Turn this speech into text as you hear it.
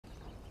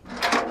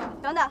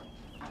等等，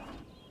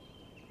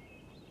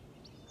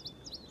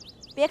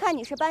别看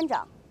你是班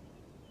长，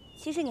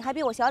其实你还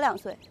比我小2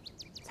岁，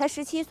才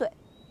17岁。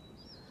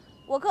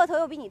我个头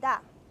又比你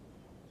大，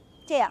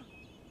这样，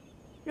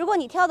如果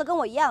你挑的跟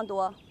我一样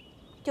多，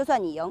就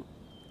算你赢。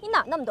你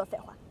哪那么多废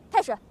话？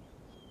开始。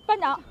班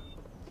长，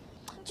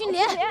俊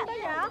莲，班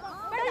长，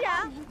班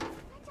长，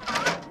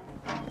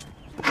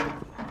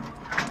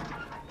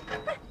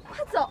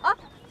快走啊！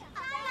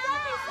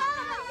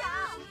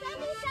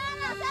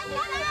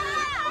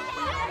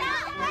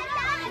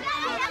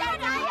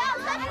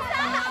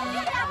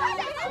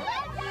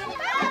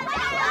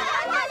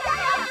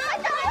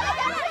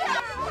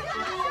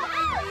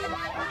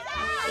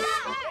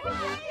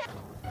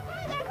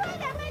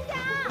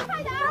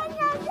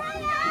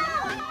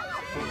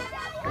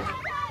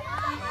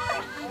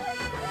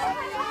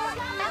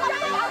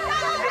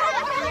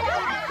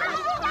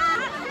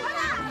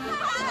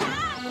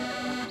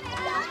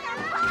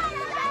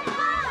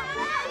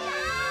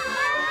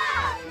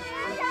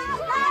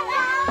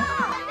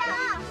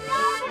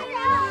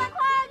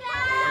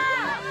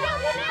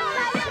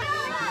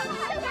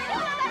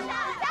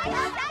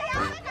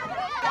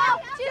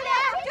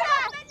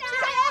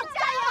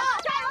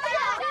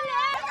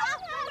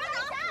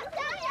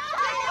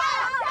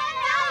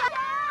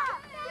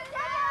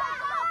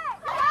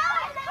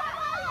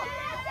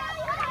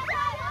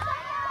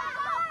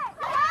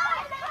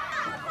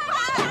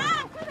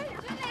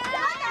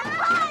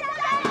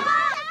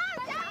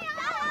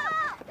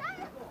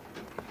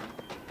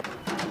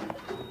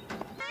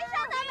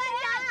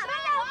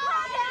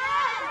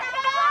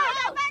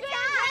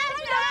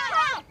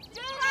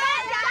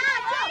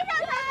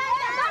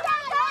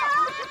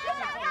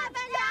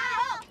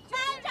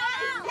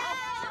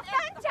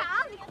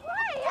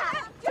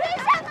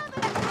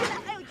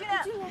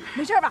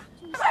 没事吧？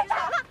快跑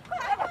了！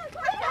快跑！班长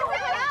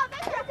加油！班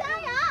长加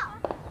油！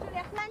这里，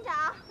班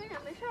长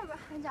没事吧？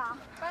班长，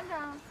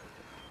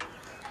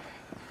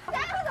加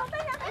油！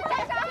班长，班长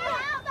加油！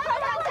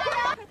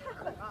太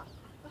狠了！啊，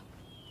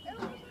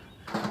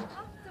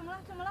怎么了？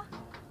怎么了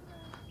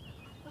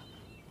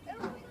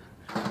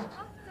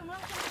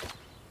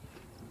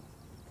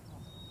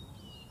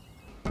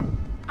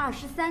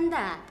？23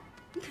弹，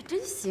你可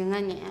真行啊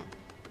你！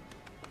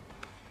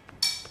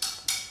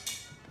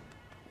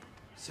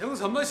 行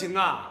什么行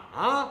啊？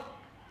啊，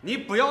你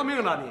不要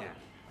命了你？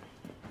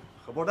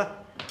荷包蛋，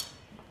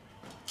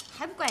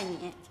还不怪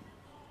你，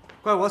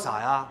怪我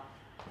啥呀？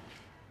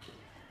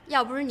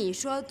要不是你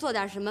说做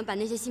点什么把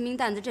那些新兵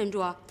蛋子镇住，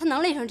他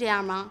能累成这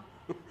样吗？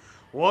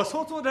我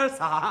说做点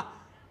啥，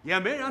也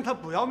没让他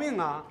不要命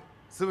啊，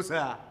是不是？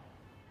来，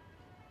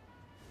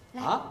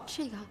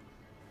吃一个。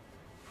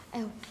哎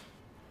呦，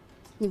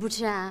你不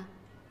吃啊？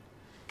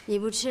你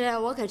不吃，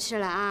我可吃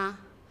了啊！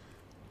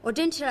我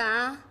真吃了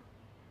啊！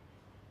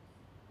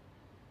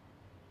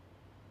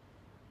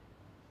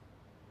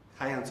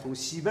 太阳从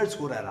西边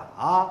出来了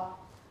啊！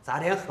咋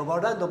连荷包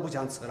蛋都不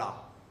想吃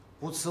了？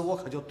不吃我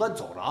可就端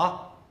走了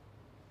啊！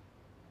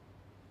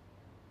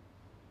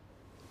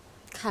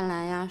看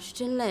来呀，是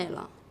真累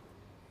了。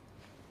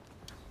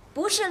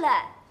不是累，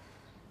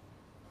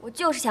我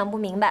就是想不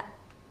明白，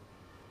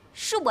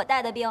是我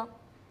带的兵，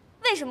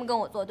为什么跟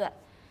我作对？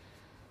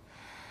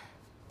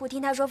不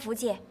听他说服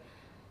气，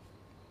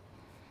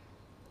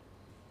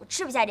我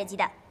吃不下这鸡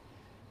蛋。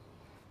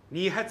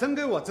你还真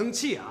给我争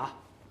气啊！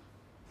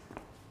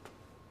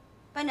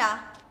 班长，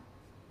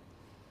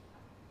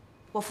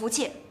我服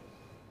气。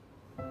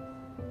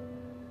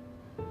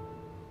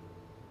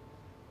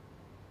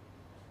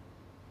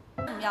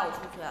为什么要我出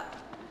去？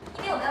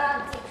因为我没有让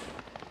你进去。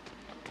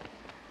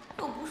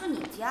又不是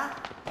你家。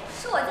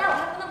是我家，我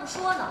还不那么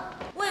说呢。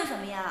为什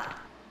么呀？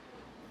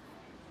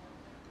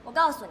我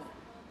告诉你，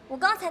我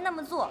刚才那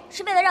么做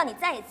是为了让你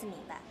再一次明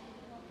白，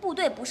部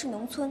队不是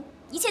农村，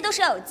一切都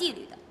是要有纪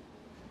律的。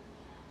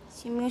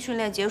新兵训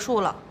练结束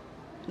了，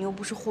你又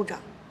不是护长。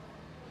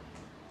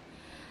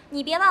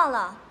 你别忘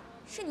了，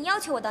是你要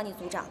求我当你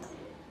组长的。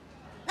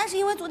那是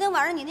因为昨天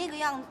晚上你那个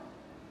样子，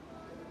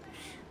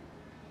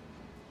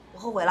我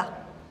后悔了，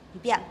你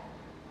变了。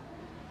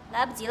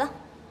来不及了。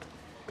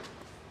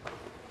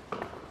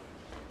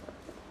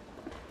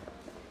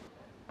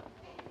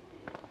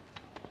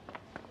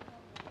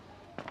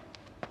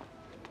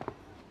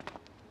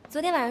昨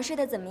天晚上睡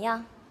得怎么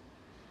样？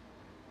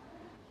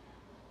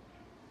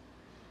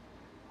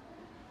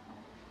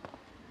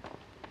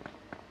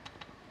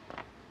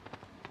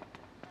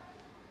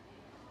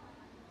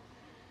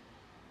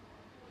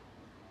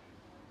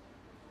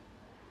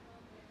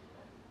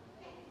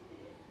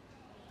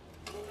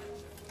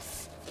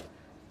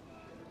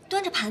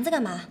端着盘子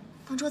干嘛？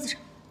放桌子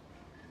上。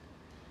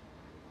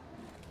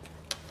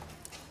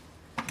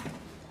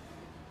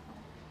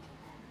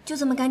就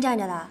这么干站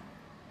着了？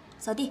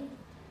扫地。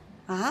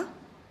啊？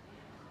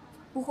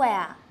不会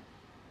啊？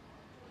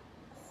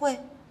会。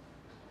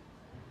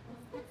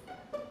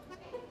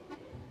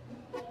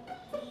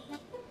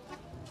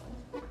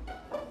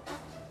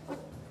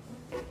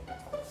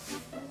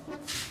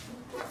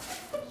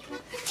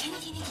停！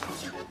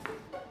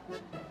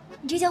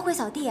你这叫会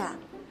扫地啊？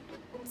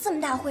这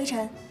么大灰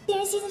尘，病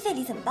人吸进肺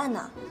里怎么办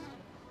呢？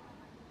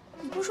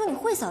你不是说你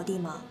会扫地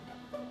吗？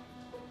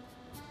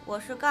我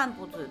是干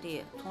部子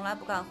弟，从来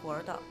不干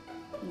活的，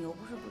你又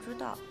不是不知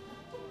道。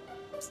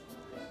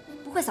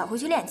不会扫回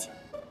去练去。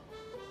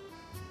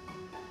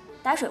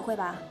打水会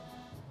吧？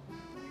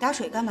打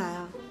水干嘛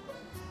呀？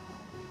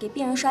给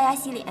病人刷牙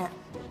洗脸。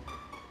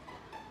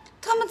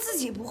他们自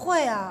己不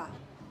会啊。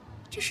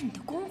这是你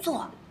的工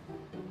作。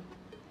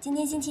今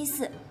天星期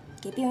4，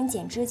给病人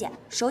剪指甲，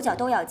手脚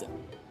都要剪。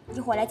一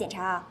会儿来检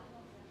查啊。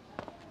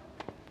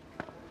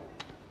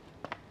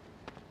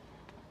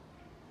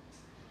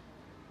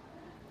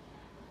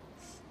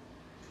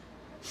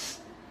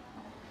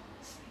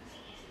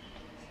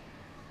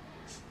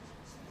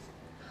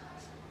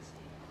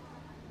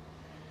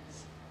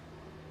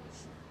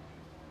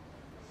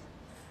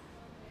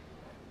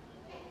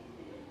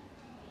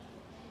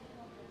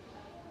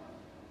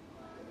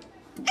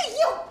哎呦！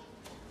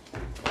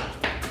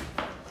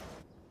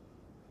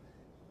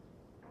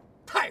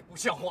太不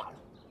像话了！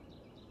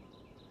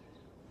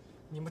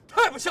你们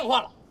太不像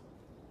话了！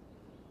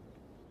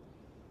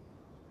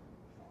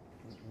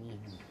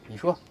你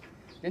说，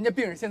人家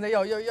病人现在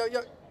要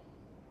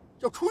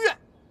出院，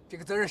这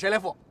个责任谁来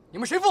负？你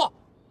们谁负？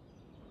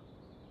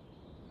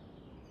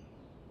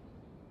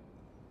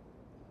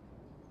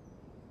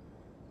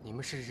你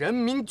们是人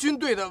民军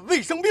队的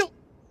卫生兵，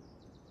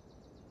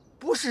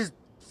不是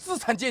资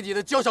产阶级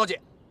的娇小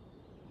姐。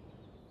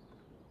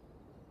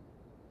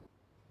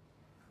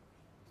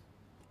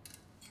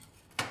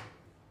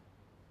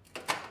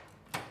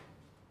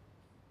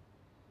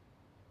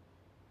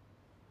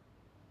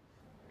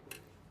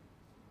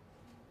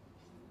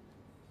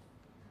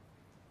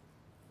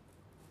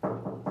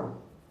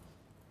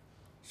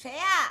谁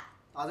呀？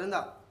打针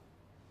的。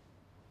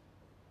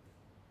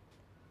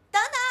等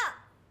等！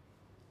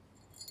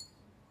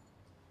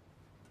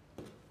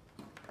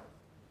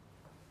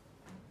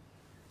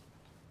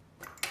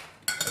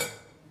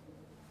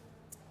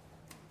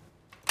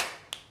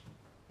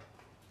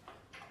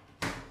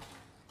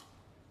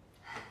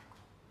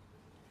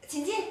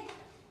请进。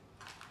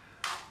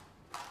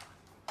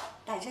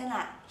打针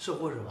啦？是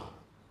护士吧？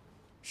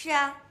是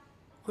啊。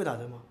会打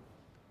针吗？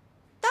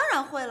当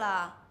然会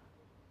了。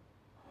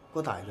给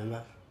我打一针呗。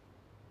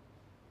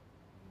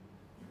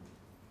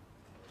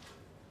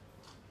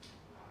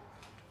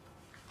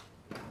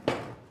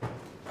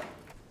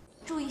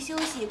注意休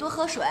息，多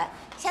喝水。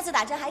下次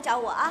打针还找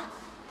我啊。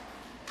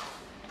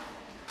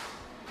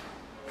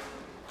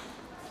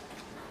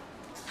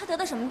他得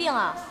的什么病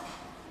啊？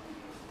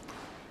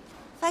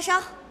发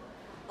烧，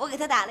我给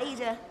他打了一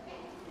针。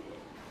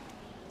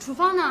处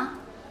方呢？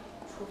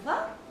处方？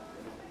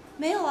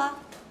没有啊。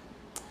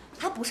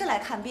他不是来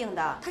看病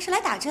的，他是来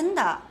打针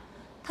的。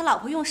他老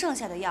婆用剩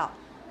下的药，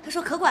他说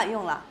可管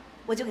用了，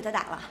我就给他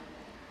打了。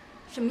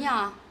什么药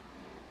啊？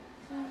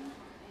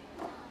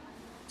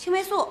青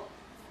霉素。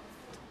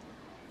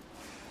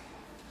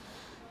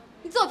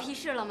你做皮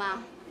试了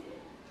吗？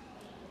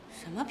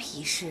什么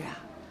皮试啊？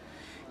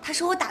他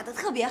说我打得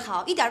特别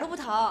好，一点都不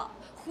疼。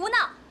胡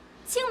闹！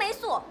青霉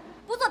素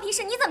不做皮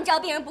试，你怎么知道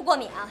病人不过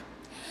敏啊？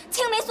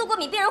青霉素过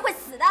敏，病人会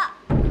死的。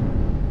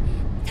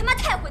你他妈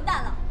太混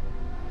蛋了！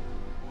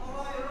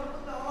好了，有人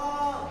昏倒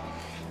了。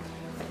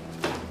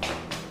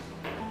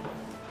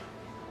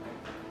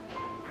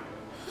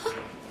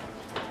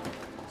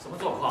什么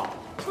状况？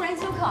突然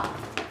休克。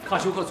看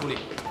休克处理，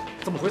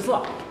怎么回事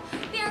啊？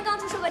病人刚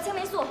注射过青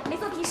霉素，没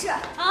做皮试啊。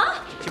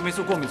青霉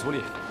素过敏处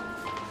理，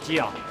给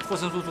氧，脯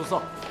生素注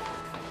射。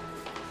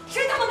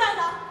是他们干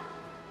的。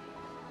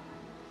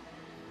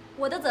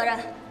我的责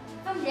任。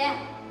张姐，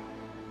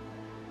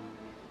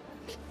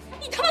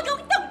你他妈给我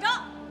等着！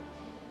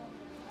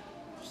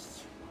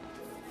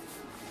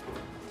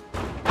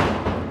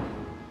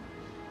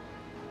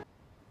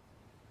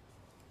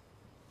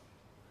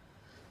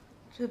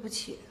对不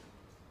起，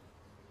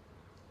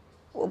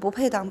我不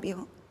配当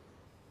兵。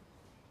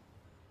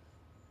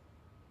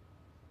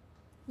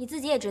你自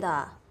己也知道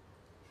啊。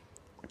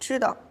我知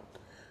道，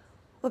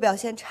我表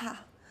现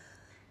差，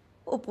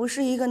我不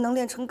是一个能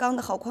炼成钢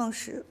的好矿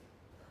石，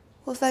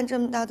我犯这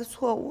么大的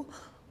错误，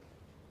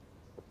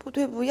部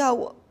队不要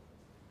我，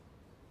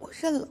我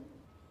认了。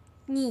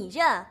你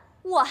认，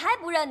我还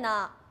不认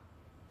呢。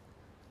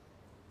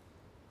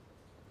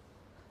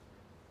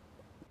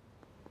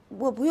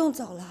我不用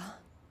走了。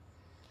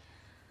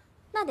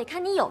那得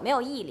看你有没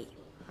有毅力。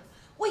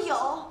我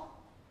有。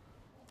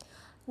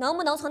能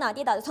不能从哪儿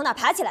跌倒就从哪儿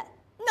爬起来？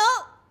能。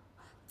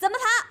怎么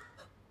爬？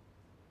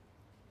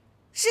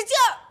使劲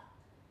儿。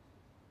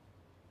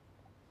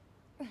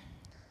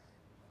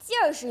劲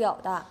儿是有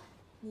的，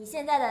你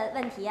现在的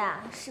问题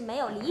啊是没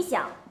有理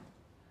想。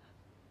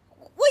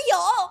我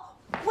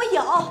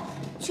有，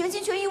全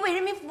心全意为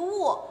人民服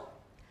务。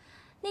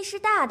那是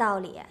大道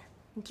理，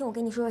你听我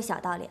跟你说说小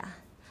道理啊。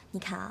你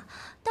看啊，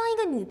当一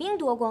个女兵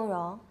多光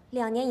荣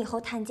，2年以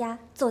后探家，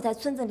走在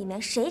村子里面，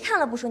谁看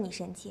了不说你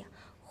神气？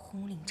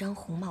红领章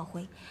红帽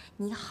徽，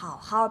你好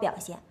好表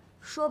现，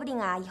说不定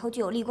啊以后就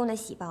有立功的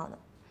喜报呢。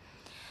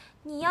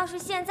你要是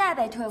现在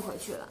被退回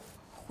去了，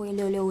灰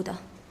溜溜的，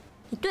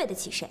你对得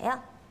起谁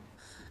呀？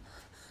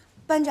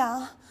班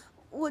长，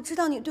我知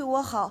道你对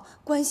我好，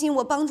关心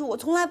我，帮助我，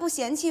从来不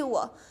嫌弃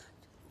我。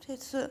这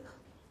次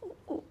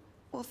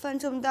我犯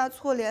这么大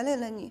错连累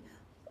了你，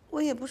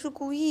我也不是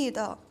故意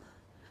的。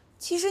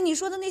其实你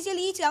说的那些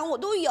理想我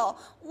都有，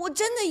我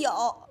真的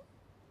有。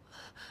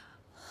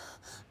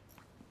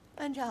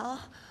班长，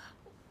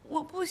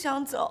我不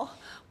想走，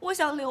我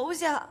想留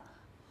下。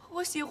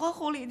我喜欢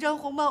红领巾、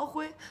红帽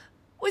徽，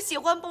我喜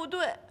欢部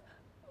队。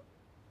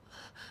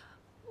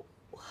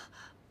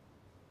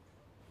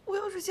我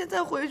要是现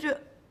在回去，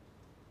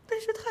真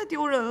是太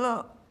丢人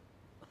了。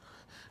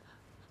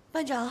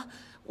班长，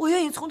我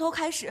愿意从头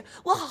开始，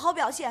我好好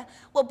表现，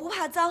我不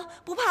怕脏，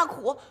不怕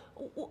苦。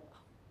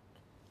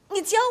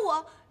你教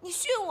我，你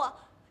训我，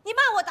你骂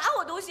我打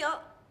我都行，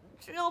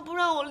只要不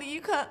让我离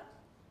开，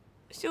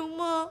行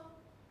吗？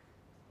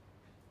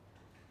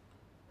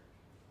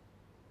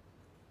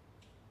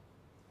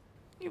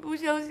你不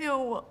相信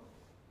我？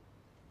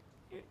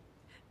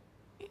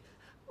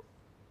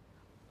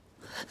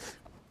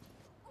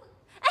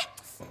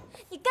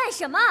你干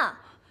什么？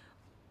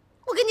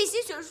我给你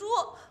写血书。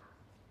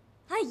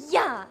哎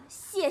呀，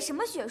写什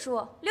么血书？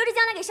留着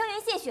将来给伤员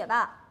献血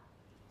吧。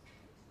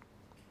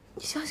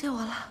你相信我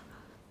了？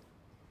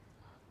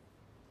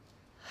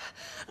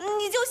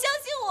你就相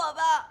信我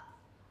吧。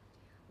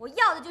我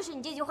要的就是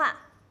你这句话。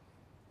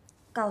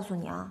告诉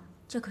你啊，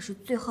这可是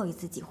最后一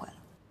次机会了。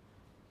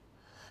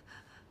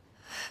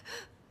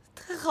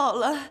太好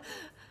了，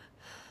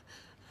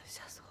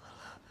吓死我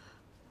了！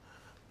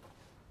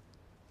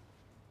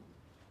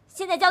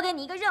现在交给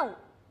你一个任务。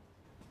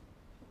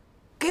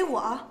给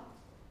我？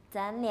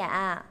咱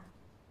俩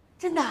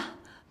真的？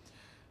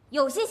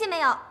有信心没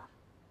有？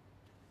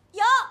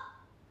有。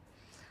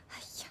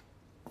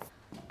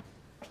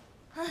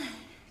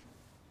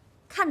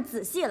看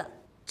仔细了，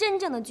真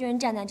正的军人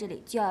站在这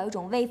里就要有一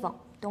种威风，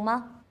懂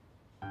吗？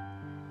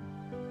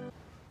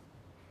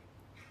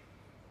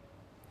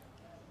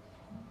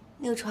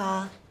六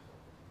床，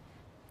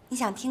你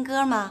想听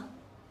歌吗？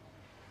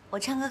我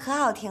唱歌可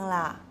好听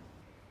了，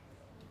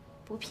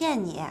不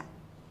骗你。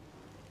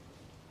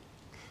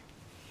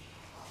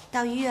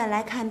到医院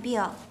来看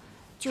病，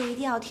就一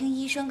定要听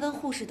医生跟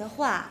护士的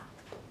话。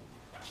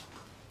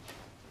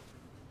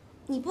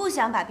你不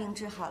想把病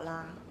治好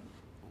了？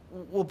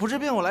我不治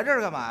病，我来这儿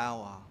干嘛呀？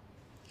我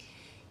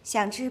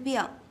想治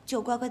病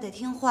就乖乖的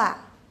听话。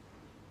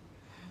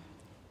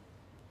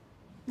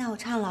那我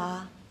唱了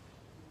啊。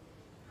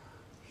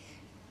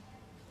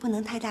不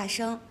能太大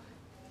声，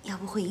要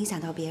不会影响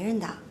到别人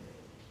的。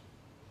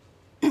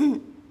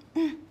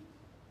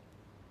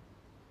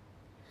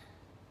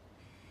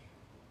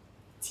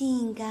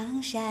金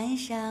刚山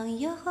上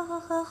有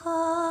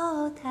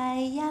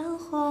太阳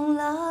红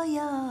了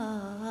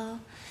哟，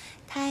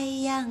太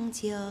阳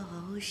就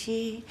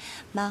是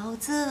毛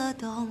泽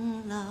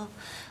东喽。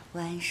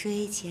万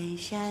水千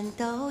山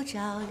都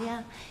照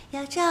亮，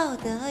要照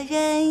得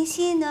人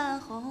心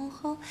暖烘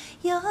烘。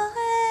哟哎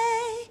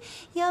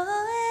哟哎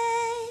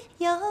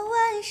哟，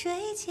万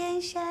水千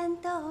山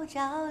都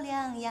照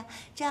亮呀，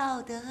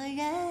照得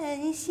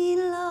人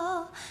心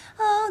喽，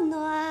哦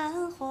暖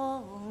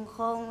烘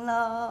烘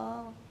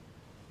喽。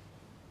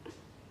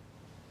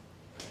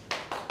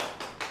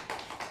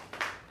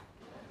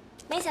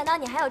没想到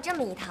你还有这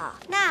么一套。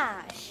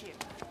那是，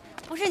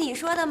不是你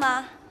说的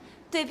吗？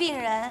对病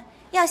人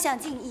要想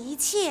尽一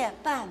切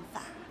办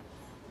法。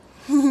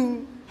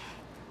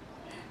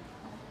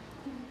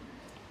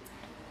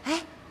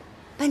哎，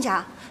班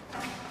长，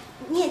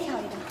你也跳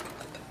一个。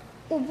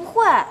我不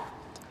会，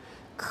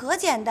可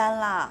简单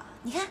了。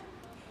你看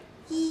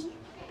，1、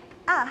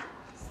2、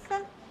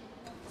3、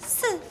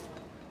4。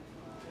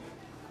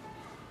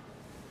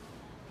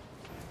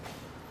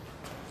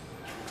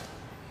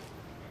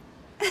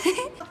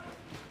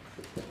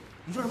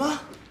你说什么？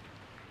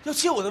要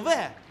切我的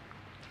胃？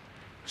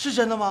是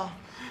真的吗？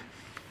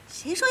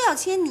谁说要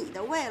切你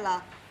的胃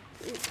了？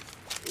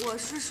我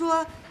是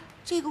说，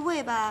这个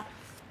胃吧，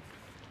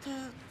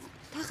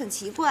它很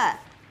奇怪，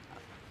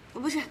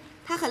不是，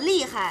它很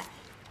厉害，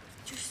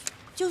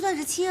就算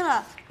是切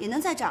了也能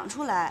再长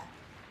出来。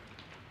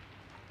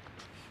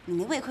你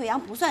那胃溃疡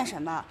不算什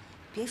么，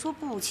别说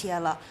不切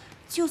了，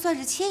就算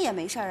是切也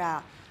没事儿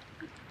啊。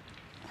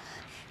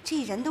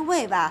这人的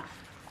胃吧，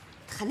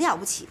很了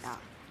不起的。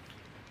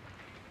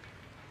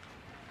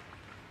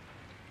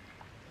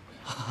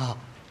哈，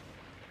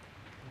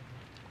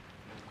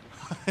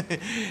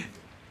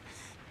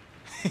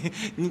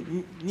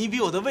你比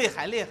我的胃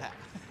还厉害。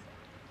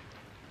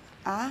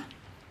啊？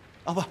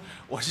啊不，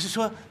我是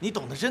说你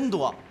懂得真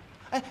多。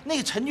哎，那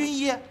个陈军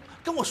医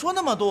跟我说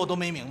那么多，我都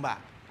没明白。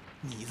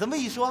你这么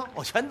一说，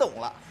我全懂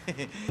了。哎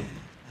呀，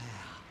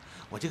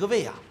我这个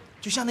胃啊，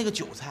就像那个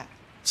韭菜，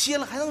切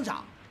了还能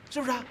长，是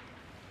不是？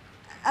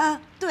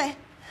啊，对。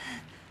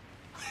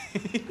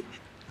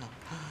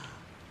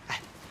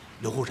哎，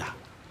刘护士，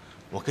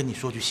我跟你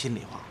说句心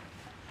里话，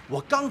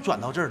我刚转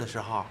到这儿的时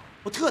候，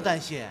我特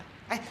担心。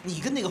哎，你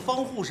跟那个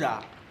方护士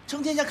啊，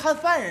成天像看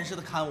犯人似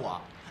的看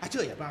我。哎，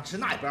这也不让吃，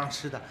那也不让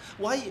吃的，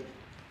我还以……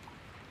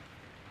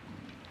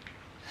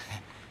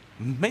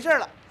没事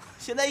了，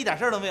现在一点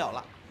事儿都没有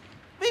了。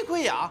胃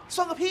溃疡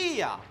算个屁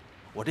呀！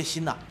我这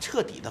心呐，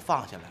彻底的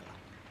放下来了。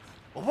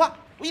我不怕，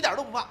我一点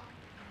都不怕。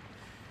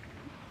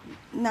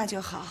那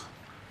就好。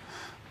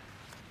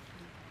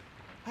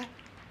哎，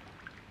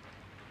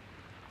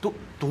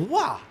毒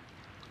啊！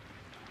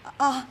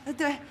哦，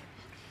对，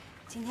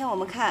今天我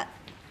们看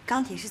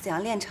钢铁是怎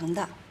样炼成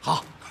的。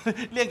好，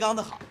炼钢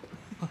的好。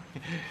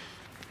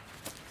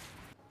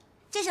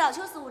这是老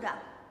邱司务长。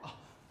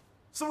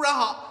司务长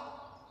好。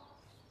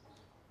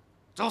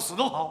赵石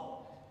头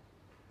好。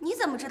你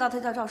怎么知道他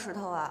叫赵石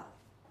头啊？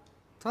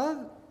他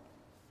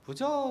不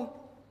叫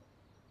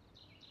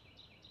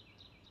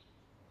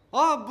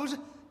啊，不是，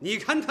你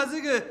看他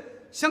这个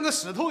像个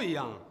石头一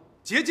样，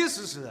结结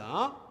实实的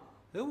啊。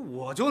哎，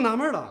我就纳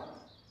闷了，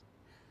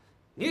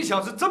你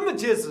小子这么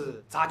结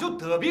实，咋就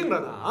得病了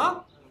呢？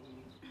啊？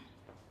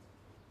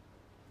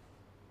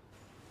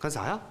干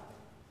啥呀？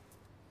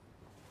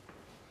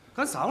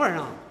干啥玩意儿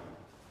啊？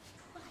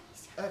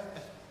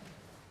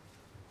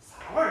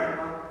啥玩意儿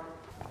啊？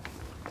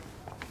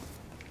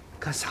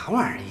干啥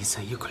玩意儿？一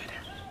神一鬼的。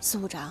司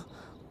务长，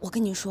我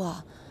跟你说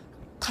啊，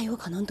他有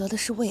可能得的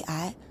是胃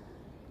癌，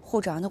护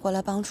长让他过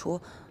来帮厨，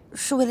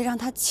是为了让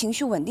他情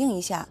绪稳定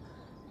一下。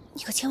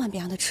你可千万别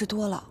让他吃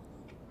多了。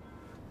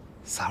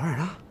啥玩意儿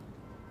啊？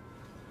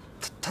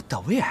他得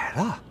胃癌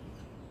了？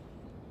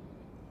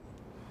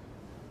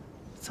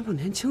这么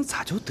年轻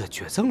咋就得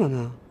绝症了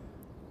呢？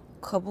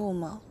可不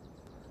嘛，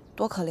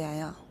多可怜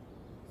呀，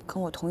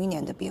跟我同一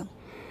年的病。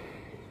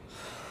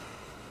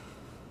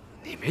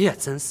你们也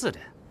真是的，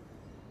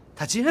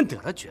他既然得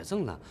了绝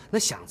症了，那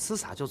想吃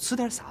啥就吃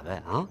点啥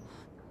呗啊！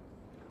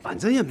反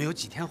正也没有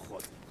几天活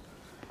的。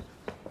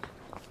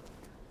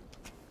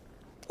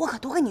我可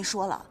都跟你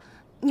说了，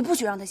你不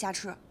许让他瞎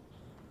吃。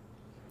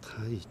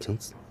他已经……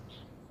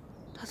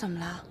他怎么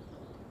了？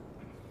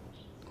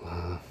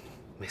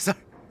没事儿，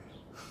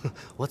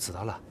我知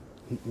道了。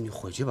你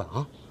回去吧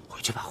啊，回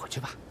去吧，回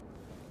去吧。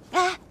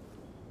哎，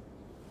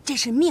这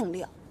是命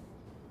令。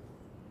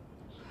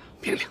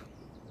命令。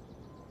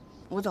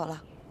我走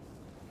了。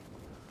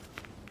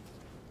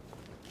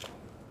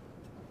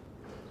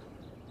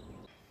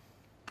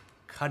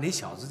看你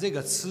小子这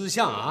个吃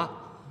相啊，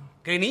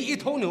给你一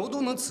头牛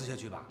都能吃下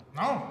去吧？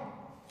能。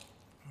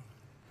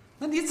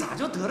那你咋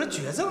就得了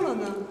绝症了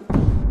呢？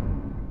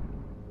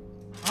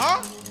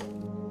啊？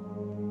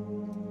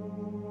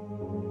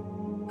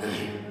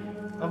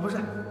啊，不是，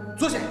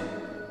坐下。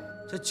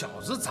这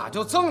饺子咋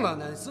就正了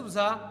呢？是不是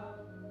啊？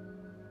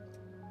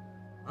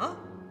啊，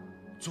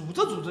煮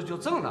着煮着就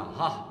正了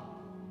哈。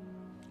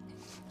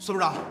司部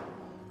长，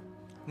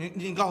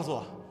您告诉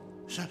我，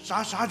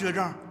啥绝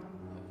症？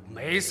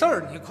没事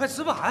儿，你快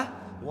吃吧。哎，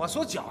我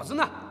说饺子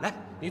呢，来，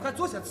你快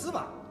坐下吃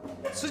吧，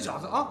吃饺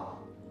子啊。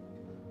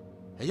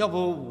要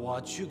不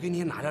我去给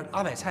你拿点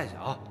阿白菜去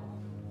啊，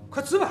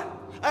快吃吧。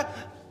哎，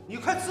你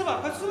快吃吧，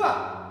快吃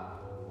吧。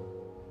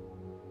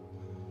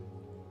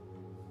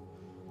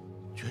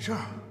绝症。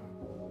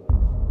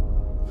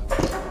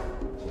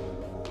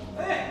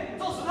哎，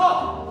赵石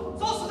头，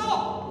赵石头。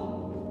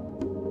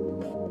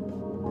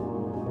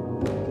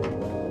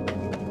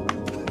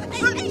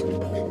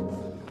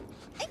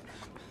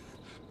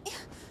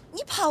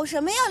你跑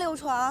什么呀，刘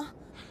闯？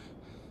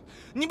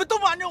你们都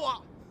瞒着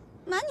我！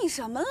瞒你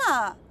什么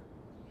了？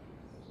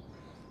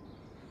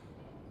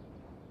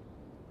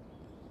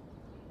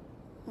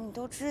你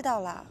都知道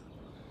了？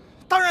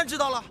当然知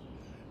道了，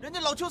人家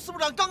老邱司部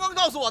长刚刚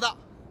告诉我的，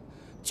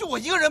就我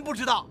一个人不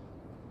知道。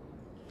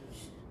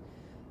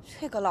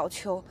这个老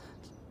邱，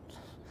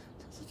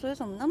他嘴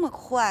怎么那么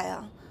快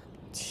啊？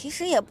其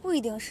实也不一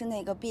定是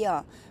那个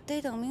病，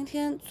得等明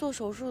天做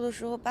手术的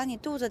时候把你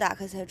肚子打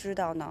开才知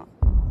道呢。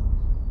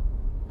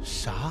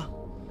啥？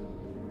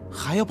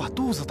还要把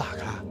肚子打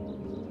开？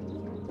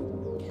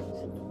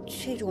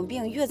这种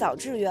病越早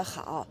治越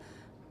好，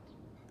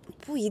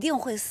不一定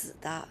会死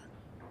的。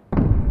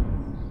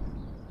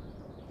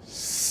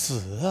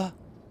死？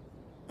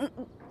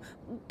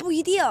不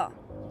一定。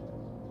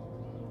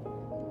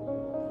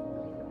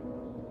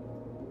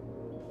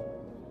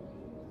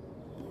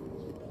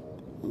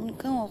你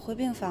跟我回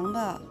病房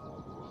吧。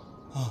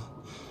啊。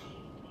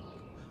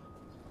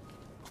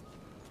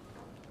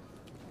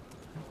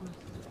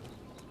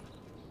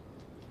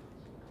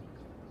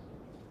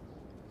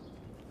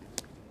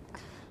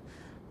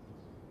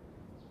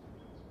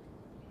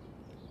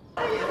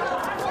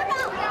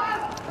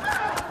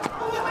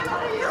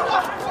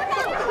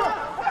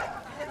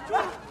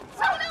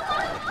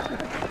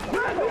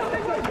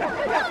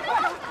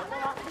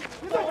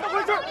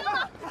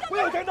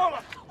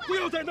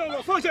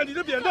放下你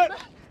的扁担，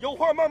有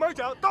话慢慢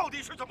讲，到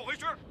底是怎么回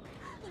事？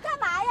你干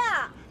嘛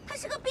呀？他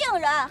是个病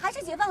人，还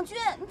是解放军，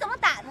你怎么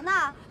打他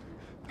呢？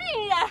病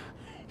人，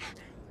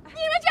你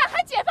们这样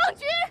还解放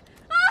军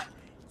啊？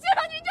解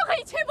放军就可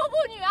以欺负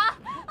妇女啊？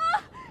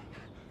啊！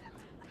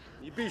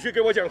你必须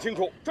给我讲清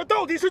楚，这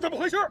到底是怎么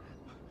回事？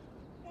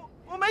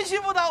我没欺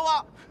负他，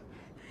我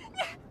没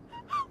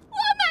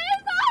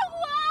放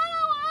我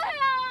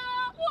呀！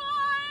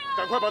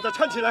赶快把他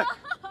搀起来，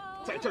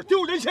在这儿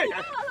丢人现眼，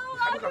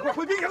还们赶快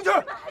回兵营去！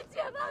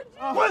解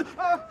放军，滚！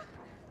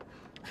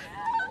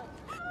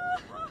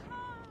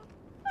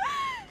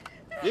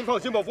您放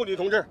心吧，妇女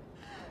同志，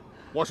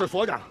我是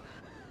所长，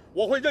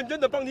我会认真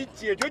的帮你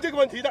解决这个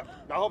问题的。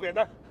拿好扁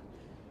担。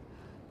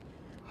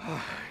唉，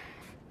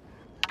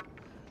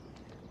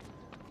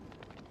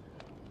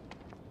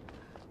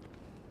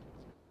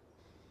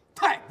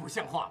太不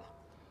像话了！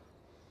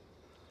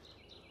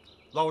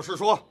老实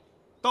说，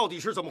到底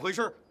是怎么回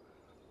事？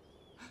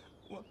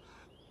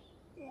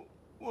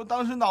我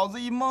当时脑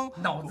子一懵，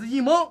脑子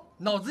一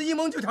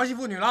懵就调戏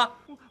妇女了？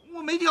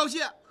我没调戏。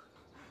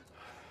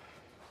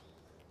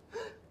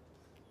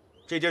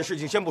这件事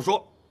情先不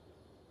说，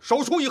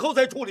手术以后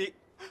再处理。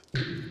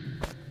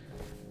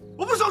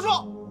我不手术，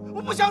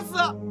我不想死。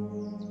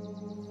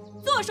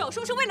做手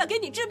术是为了给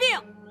你治病。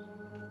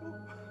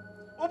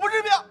我不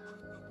治病，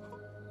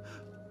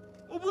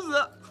我不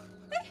死。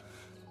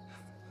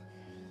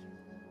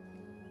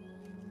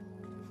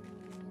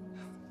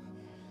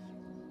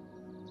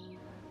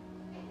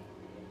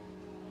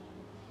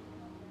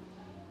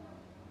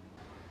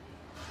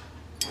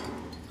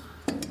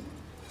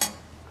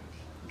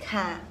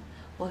看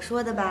我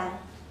说的吧，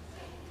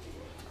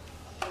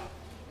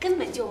根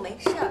本就没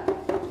事儿。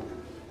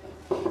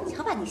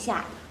瞧把你吓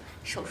的，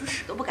手术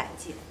室都不敢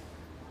进，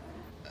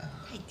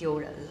太丢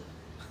人了。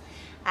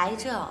癌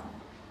症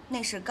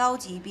那是高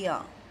级病，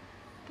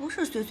不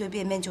是随随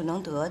便便就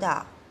能得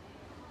的。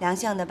良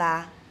性的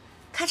吧，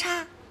咔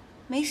嚓，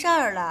没事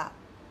儿了。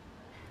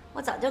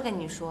我早就跟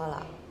你说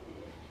了，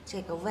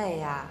这个胃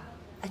呀，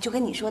就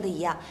跟你说的一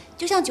样，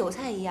就像韭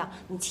菜一样，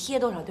你切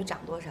多少就长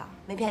多少，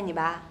没骗你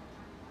吧？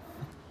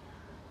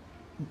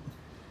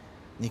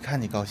你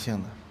看你高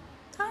兴的。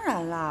当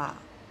然啦。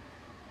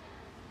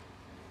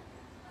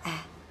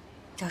哎，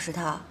赵石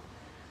头，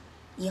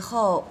以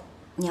后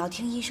你要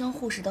听医生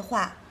护士的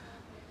话，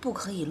不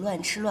可以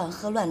乱吃乱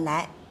喝乱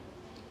来，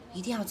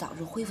一定要早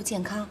日恢复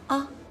健康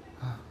啊！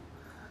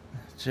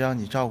只要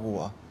你照顾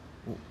我，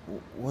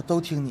我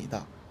都听你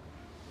的。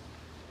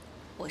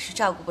我是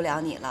照顾不了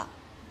你了，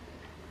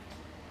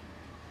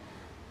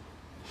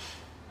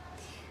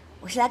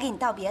我是来给你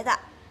道别的。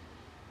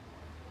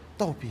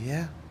道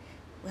别？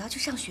我要去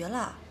上学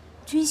了，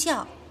军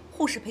校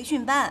护士培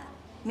训班，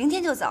明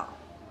天就走。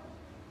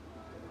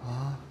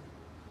啊？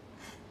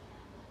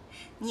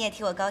你也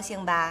替我高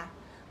兴吧？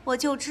我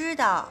就知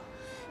道，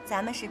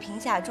咱们是贫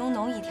下中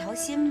农一条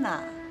心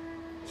嘛，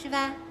是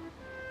吧？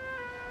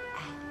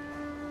哎，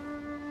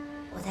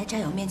我在战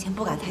友面前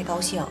不敢太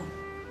高兴，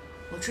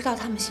我知道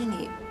他们心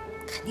里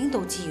肯定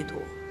都嫉妒。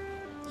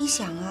你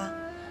想啊，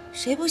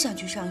谁不想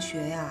去上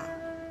学呀？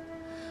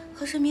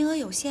可是名额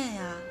有限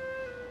呀。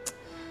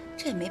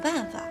这也没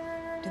办法，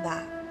对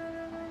吧？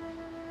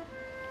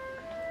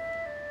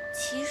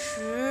其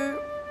实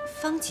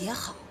方杰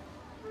好，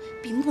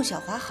比穆小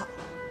华好。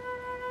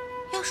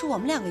要是我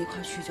们两个一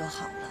块去就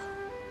好了。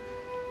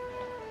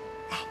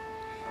哎，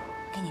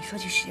我跟你说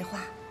句实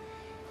话，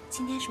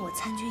今天是我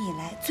参军以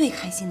来最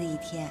开心的一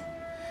天，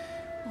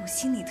我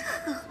心里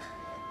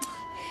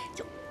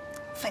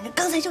反正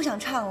刚才就想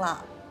唱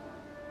了。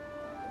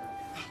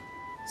哎，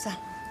算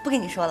了，不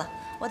跟你说了，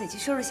我得去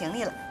收拾行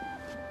李了。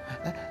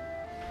哎。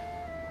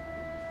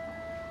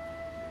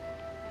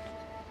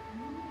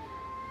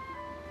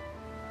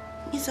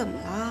你怎么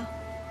了？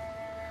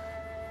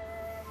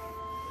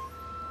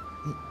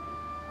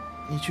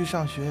你去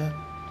上学，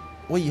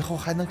我以后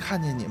还能看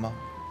见你吗？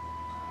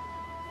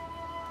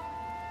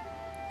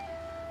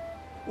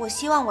我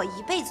希望我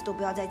一辈子都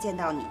不要再见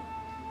到你。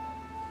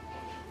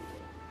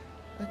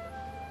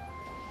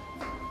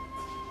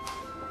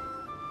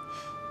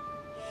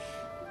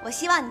我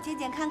希望你健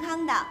健康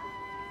康的。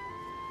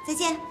再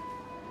见。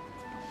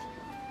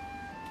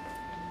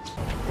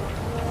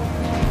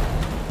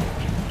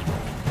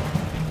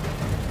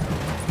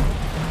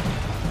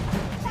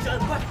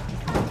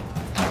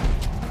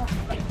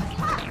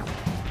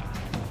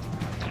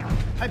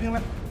开瓶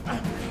来，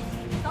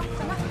走，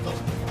小妹，走。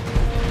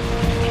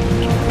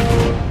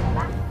走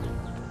吧。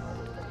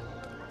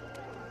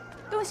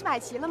东西买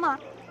齐了吗？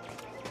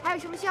还有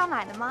什么需要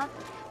买的吗？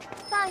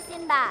放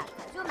心吧，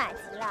早就买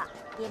齐了，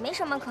也没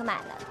什么可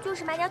买的，就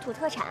是买点土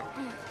特产，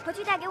回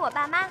去带给我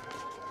爸妈。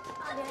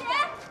方姐，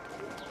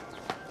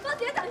方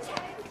姐，等一下。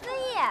思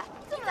义，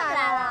你怎么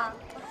来了？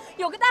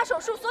有个大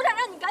手术，所长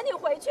让你赶紧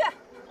回去。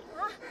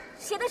啊？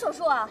谁的手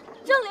术啊？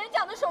郑连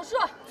长的手术。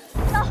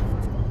走。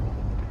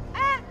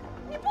哎，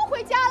你不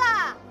回家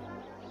啦？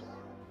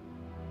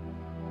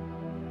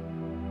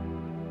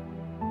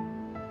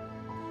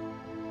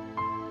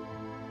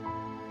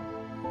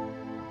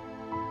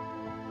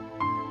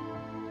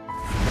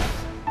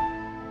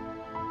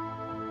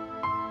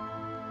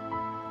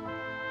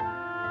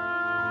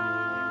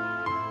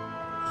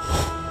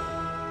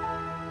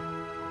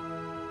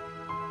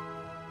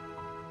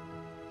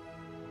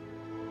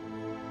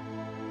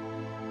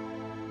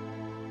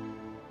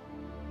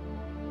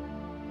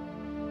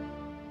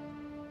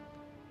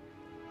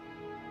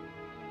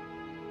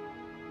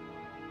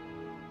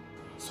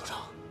所长，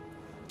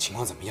情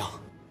况怎么样？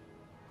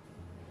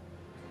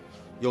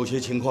有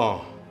些情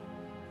况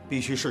必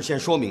须事先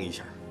说明一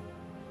下，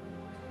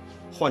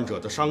患者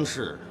的伤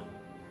势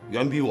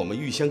远比我们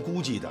预先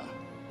估计的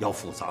要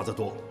复杂得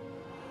多。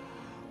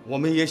我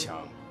们也想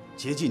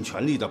竭尽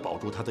全力地保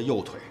住他的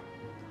右腿，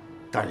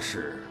但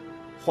是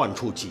患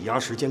处挤压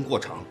时间过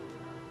长，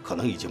可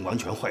能已经完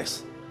全坏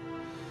死。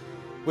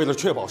为了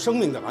确保生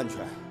命的安全，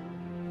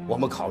我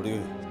们考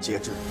虑截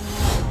肢。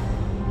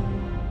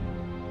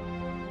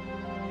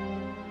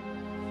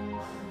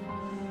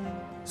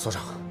所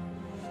长，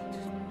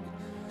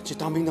这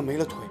当兵的没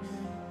了腿，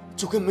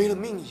就跟没了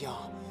命一样。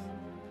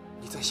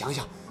你再想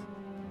想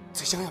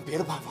别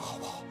的办法，好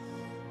不好？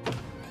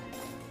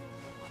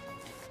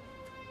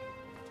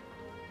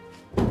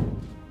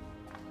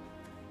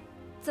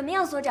怎么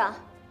样，所长？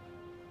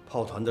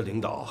炮团的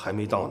领导还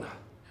没到呢。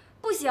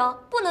不行，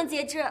不能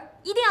截肢，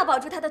一定要保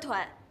住他的腿。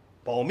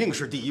保命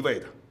是第一位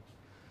的，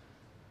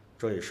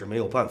这也是没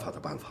有办法的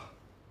办法。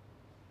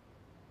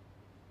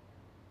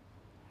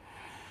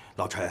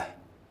老陈，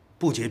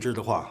不截肢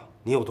的话，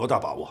你有多大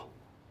把握？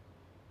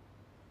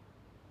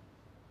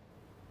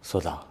所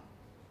长，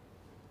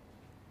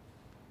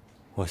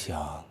我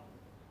想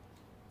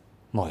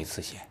冒一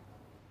次险。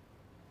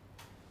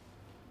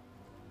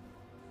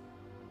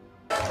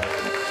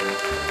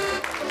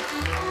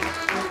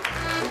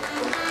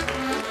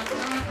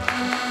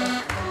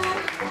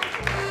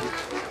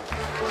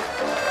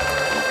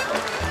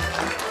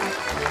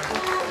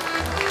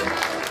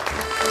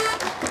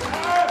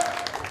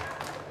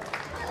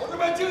同志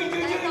们，静一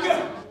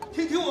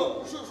静，听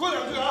我说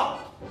两句啊！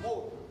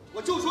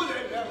我就说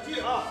两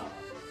句啊。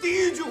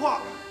第一句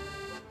话，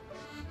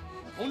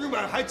同志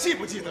们还记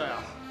不记得呀？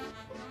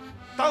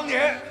当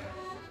年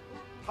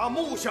他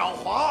穆小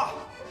华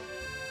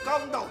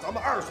刚到咱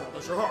们二所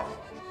的时候，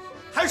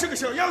还是个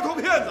小丫头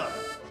片子，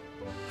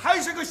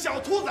还是个小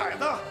兔崽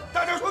子，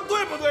大家说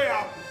对不对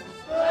呀？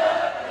对。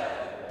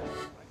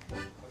可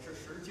是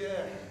时间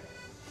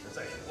实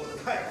在是过得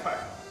太快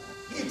了，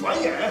一转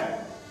眼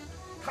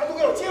他都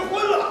要结婚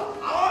了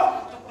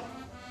啊！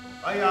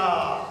哎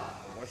呀，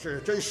我是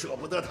真舍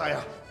不得他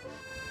呀。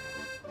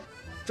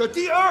这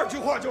第二句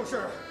话就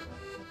是，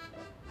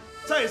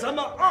在咱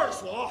们二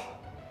所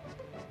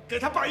给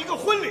他办一个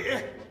婚礼，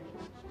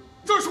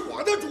这是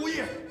我的主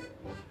意。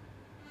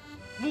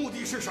目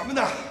的是什么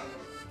呢？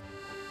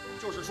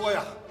就是说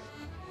呀，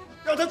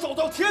让他走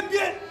到天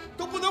边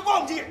都不能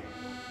忘记，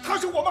他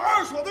是我们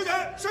二所的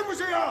人，是不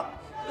是呀？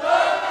对。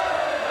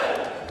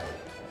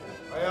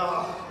哎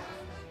呀，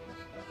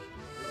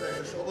实在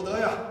是舍不得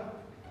呀，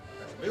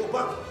但是没有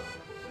办法，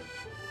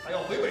还要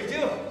回北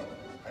京，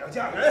还要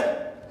嫁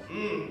人。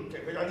这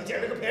回让你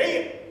捡了个便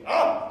宜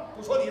啊！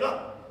不说你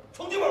了，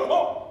从今往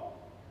后，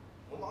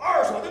我们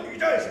二所的女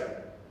战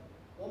士，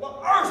我们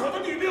二所的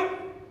女兵，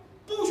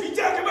不许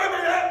嫁给外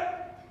边人，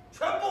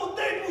全部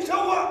内部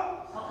消化。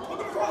同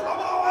志们说好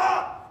不好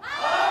啊？好。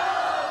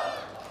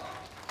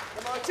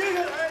那么接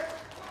下来，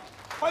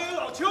欢迎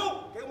老邱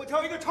给我们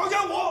跳一个朝鲜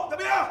舞，怎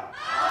么样？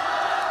好。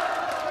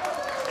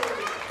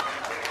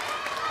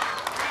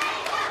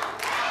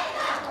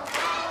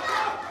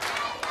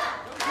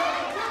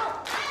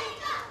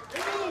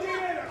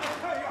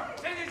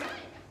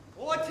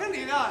我听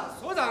你的，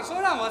所长说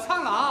让我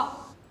唱了啊，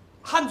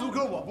汉族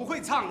歌我不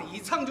会唱，你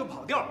一唱就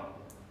跑调。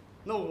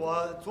那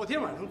我昨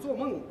天晚上做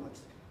梦，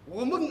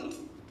我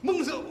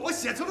梦是我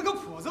写出了个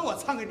谱子，我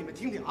唱给你们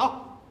听听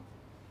啊。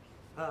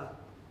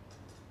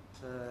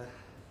怎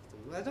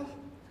么来着？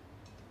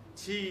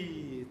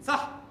起子，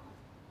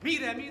咪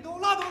来咪哆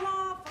啦哆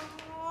啦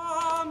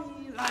发，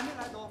咪来咪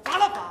来哆发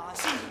啦发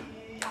西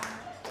呀，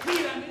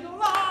咪来咪哆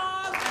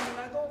啦来咪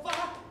来哆发，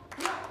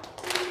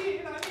咪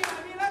来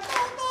咪来哆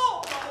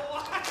哆哆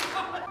啊。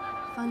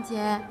芳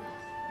姐，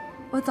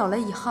我走了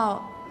以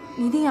后，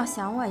你一定要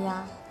想我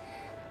呀。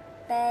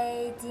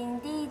北京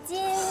的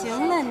今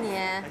行了你，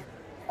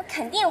我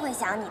肯定会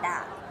想你的。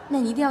那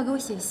你一定要给我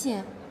写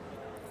信。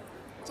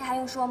这还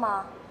用说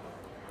吗？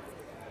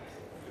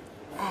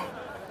哎，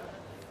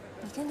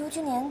你跟刘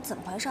君年怎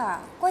么回事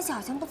啊？关系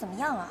好像不怎么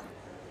样啊。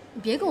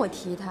你别跟我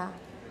提他，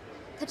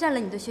他占了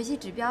你的学习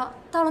指标，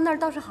到了那儿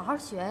倒是好好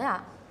学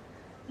呀。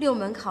6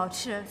门考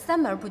试3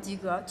门不及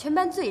格，全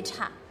班最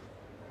差。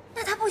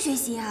那他不学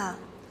习啊？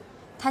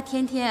他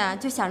天天啊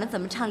就想着怎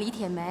么唱李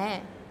铁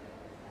梅。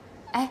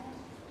哎，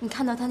你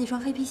看到他那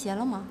双黑皮鞋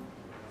了吗？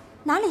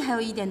哪里还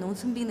有一点农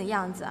村兵的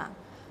样子啊？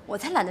我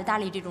才懒得搭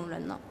理这种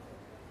人呢。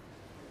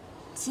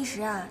其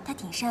实啊，他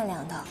挺善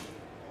良的。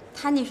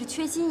他那是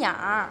缺心眼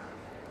儿。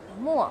刘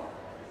木，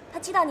他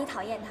知道你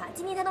讨厌他，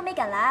今天他都没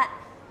敢来。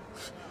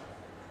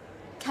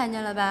看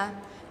见了吧？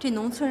这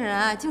农村人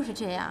啊就是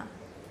这样。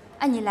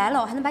哎，你来了，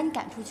我还能把你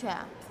赶出去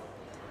啊？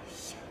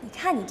你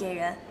看你这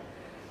人，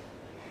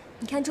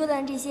你看桌子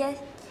上这些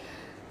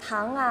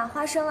糖啊、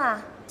花生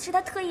啊，是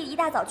他特意一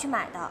大早去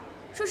买的，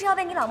说是要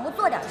为你老穆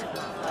做点什么。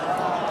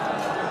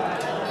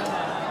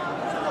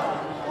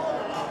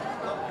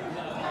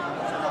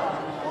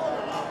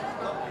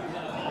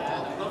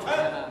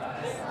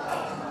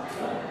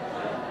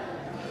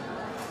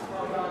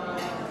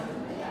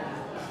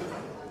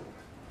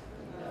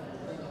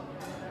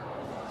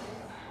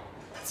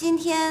今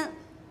天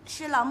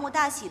是老穆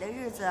大喜的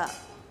日子，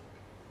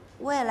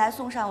我也来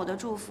送上我的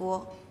祝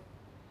福。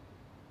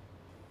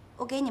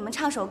我给你们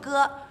唱首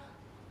歌，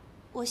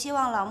我希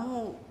望老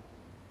穆，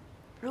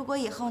如果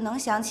以后能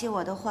想起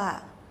我的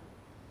话，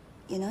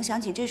也能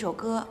想起这首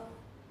歌。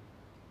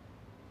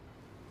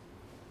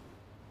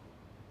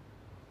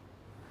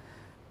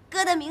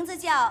歌的名字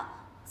叫《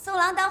送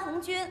郎当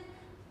红军》，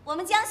我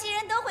们江西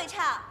人都会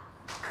唱。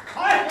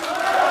来。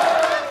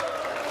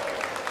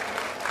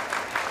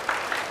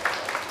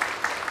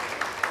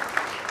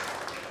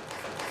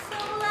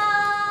送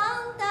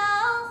郎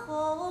当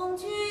红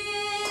军，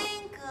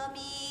革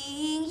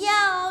命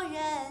要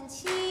人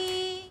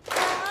情，高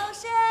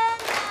声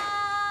呐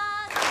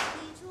喊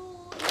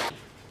出。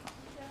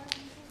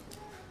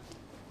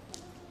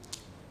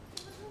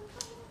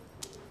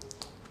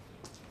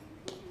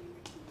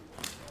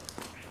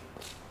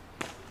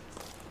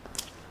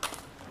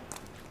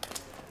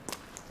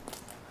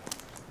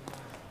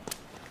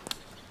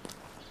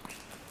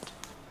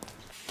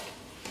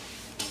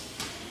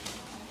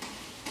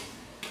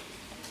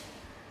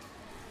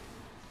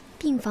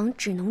病房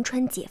只能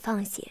穿解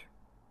放鞋。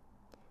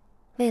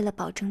为了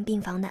保证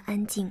病房的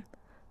安静，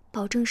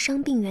保证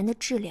伤病员的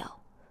治疗，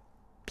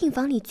病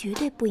房里绝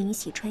对不允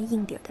许穿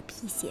硬底的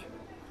皮鞋，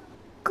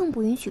更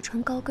不允许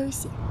穿高跟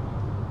鞋，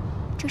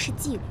这是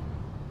纪律。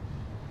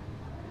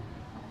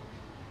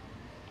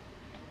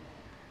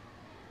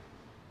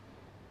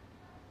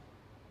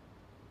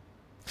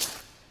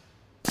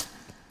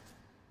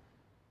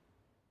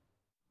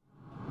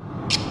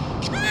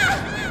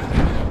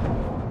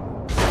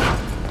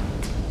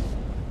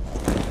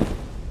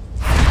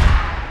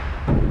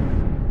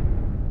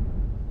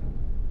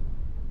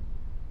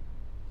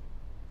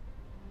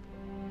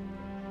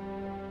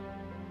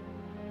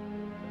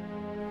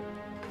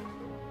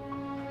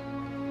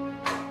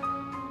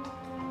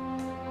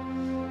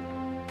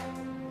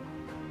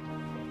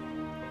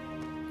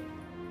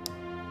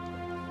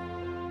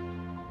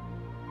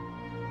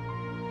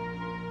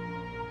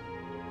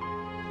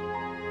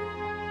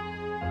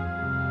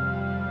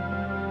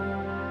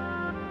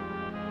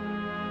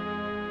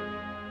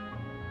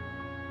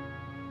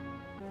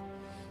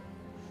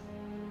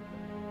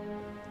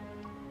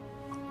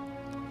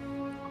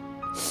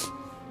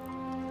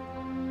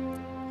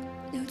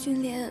刘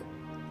俊莲，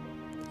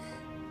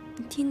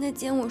你听得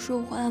见我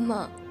说话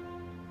吗？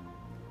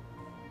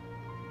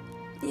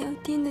你要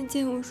听得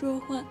见我说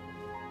话，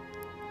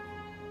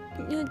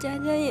你就眨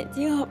眨眼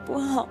睛好不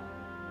好？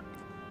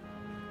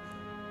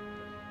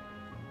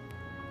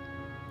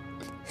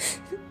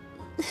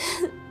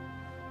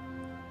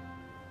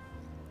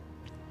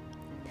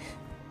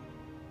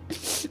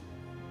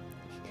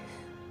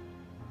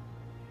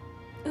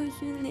刘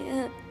俊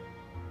莲，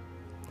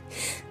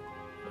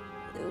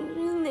刘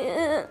俊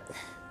莲，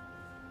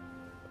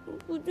我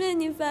不对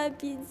你发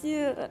脾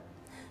气了。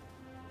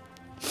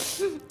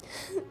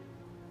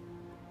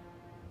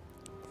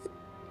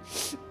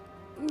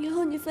以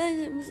后你犯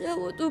什么事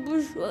我都不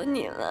说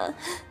你了。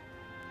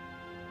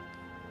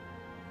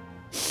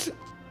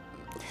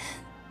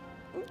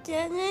你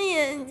眨眨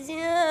眼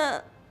睛。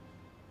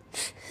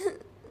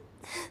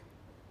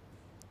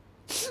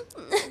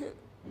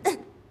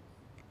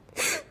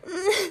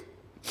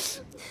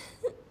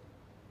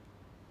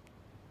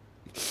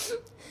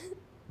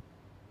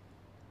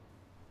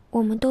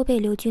我们都被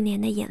刘俊莲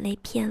的眼泪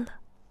骗了。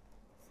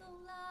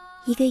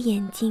一个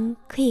眼睛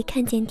可以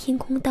看见天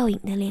空倒影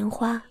的莲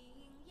花，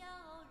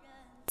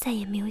再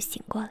也没有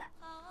醒过来。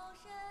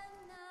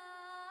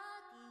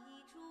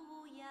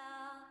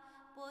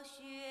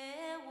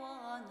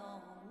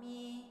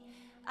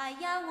哎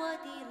呀，我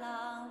的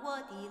郎，我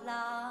的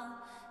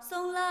郎，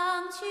送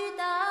郎去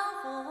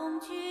当红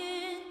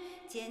军，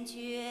坚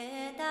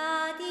决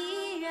打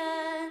敌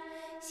人，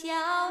消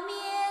灭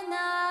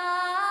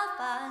那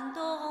反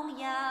动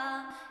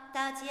呀，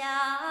大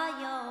家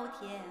有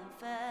天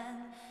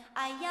分。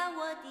哎呀，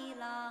我的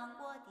郎，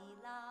我的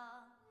郎。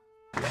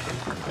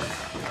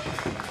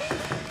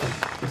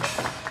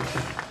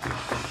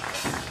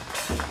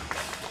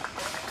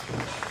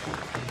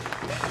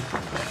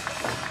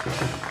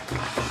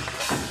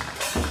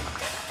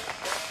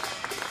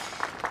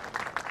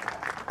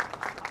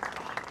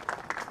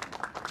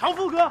长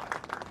富哥，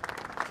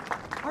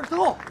二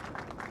豆，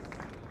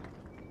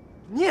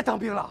你也当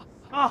兵了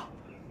啊？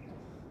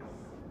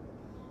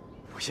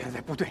我现在在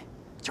部队，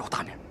叫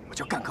大名，我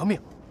叫干革命，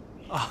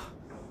啊。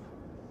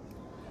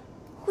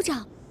护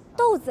长，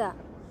豆子，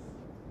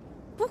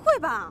不会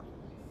吧？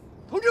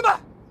同志们，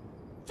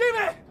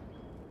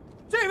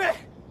这位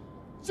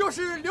就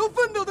是刘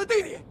奋斗的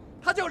弟弟，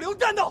他叫刘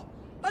战斗，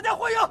大家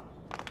欢迎。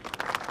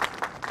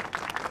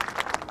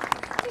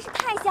真是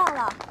太像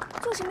了，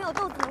就是没有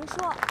豆子能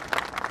说。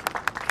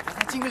给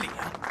他敬个礼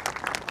啊！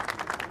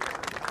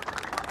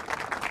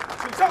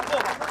请上座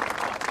吧。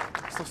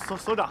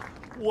所长，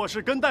我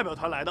是跟代表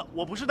团来的，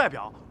我不是代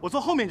表，我坐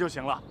后面就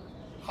行了。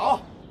好，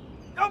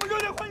让我们热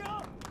烈欢迎！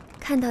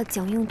看到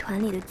蒋用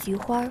团里的菊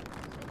花，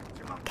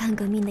干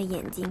革命的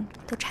眼睛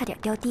都差点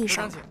掉地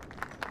上了。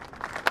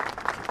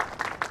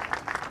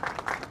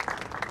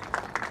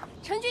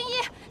陈军医，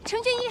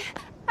陈俊义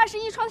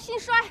21床心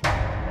衰。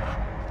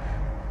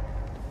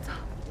走。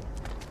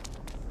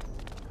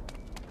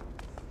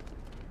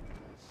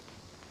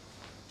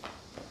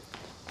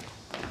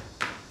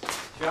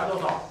血压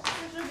多少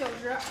40、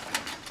90。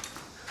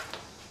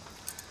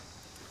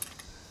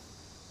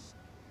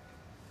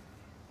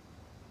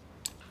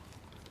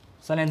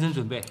3连针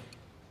准备。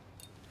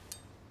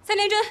3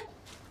连针。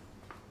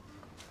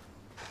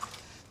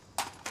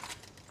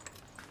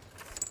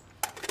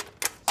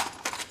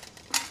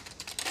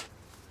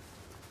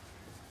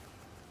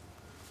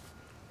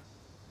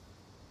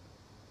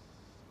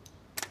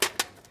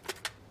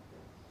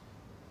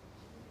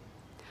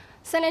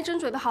 3连针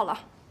准备好了，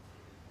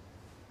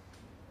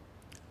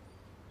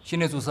心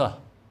内注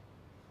射。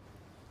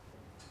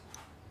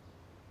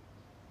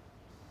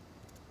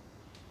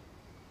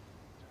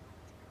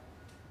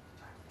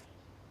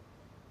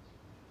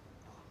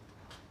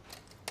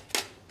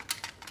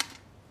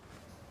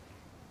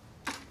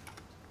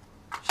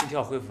心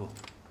跳恢复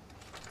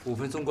，5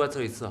分钟观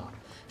测一次啊。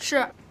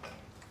是。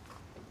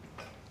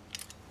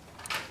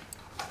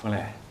王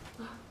磊。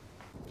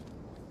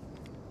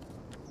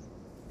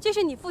 这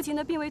是你父亲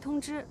的病危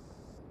通知。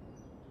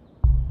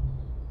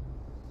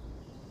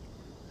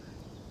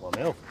我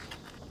没有。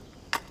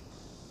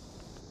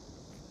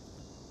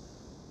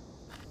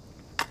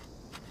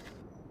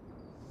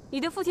你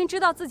的父亲知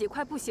道自己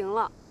快不行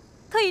了，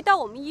特意到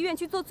我们医院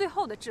去做最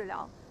后的治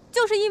疗，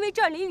就是因为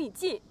这儿离你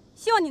近，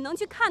希望你能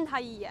去看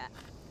他一眼。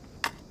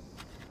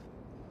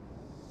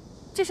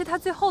这是他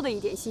最后的一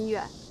点心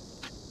愿。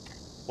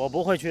我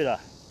不会去的。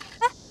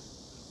哎，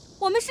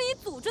我们是以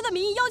组织的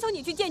名义要求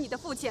你去见你的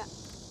父亲。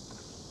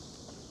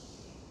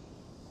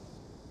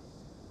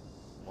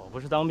 我不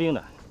是当兵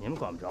的，你们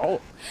管不着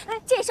我。哎，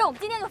这事我们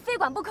今天就非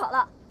管不可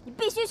了，你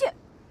必须去，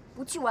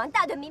不去我让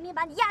大队民兵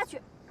把你押去。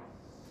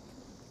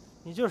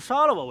你就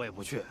杀了我，我也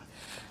不去。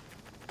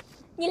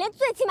你连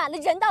最起码的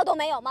人道都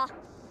没有吗？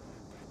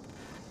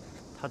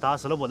他打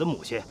死了我的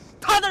母亲，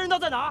他的人道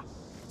在哪？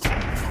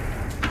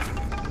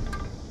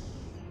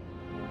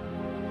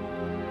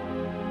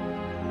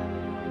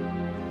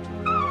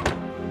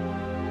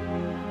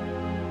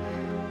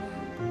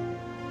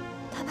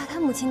他把他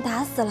母亲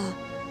打死了。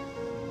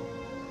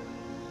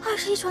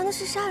 21床的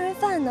是杀人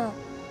犯呢。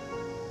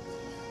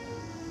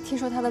听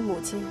说他的母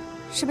亲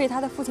是被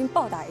他的父亲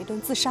暴打一顿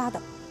自杀的。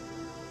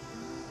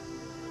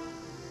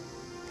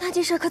那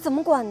这事可怎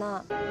么管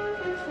呢？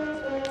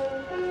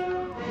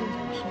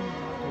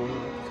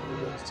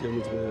节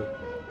目怎么样？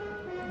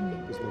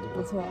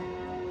不错。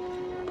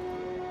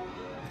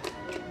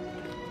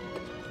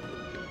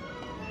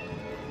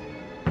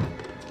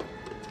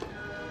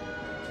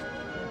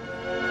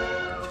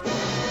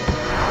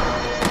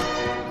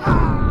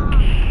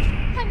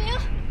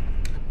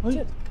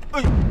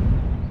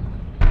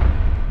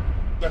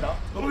院长，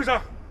怎么回事？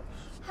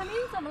海明，你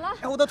怎么了？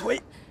哎，我的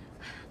腿！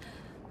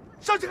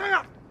上去看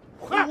看！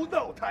胡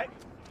闹台！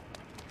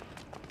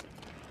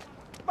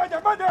慢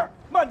点，慢点，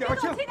慢点，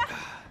轻！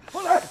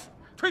过来，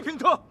推平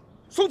车，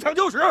送抢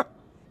救室。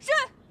是，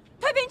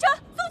推平车，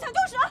送抢救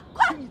室，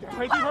快！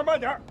推地方慢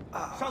点，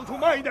上处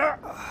慢一点。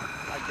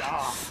哎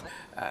呀，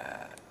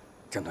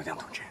郑东江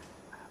同志，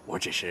我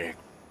只是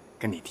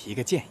跟你提一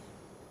个建议。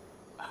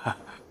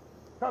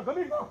干革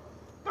命吧！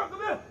干革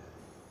命！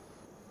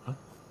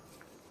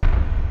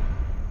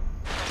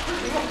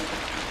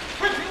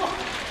快停了！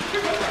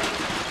别管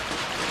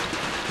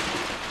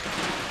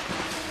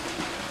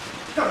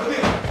干革命！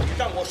你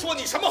让我说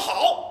你什么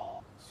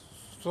好？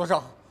所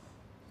长，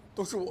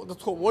都是我的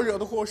错，我惹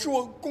的祸，是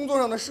我工作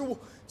上的失误，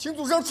请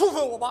组长处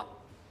分我吧。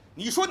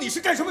你说你是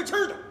干什么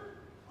吃的？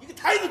一个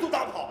台子都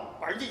搭不好，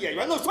把人家演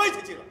员弄摔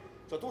下去了，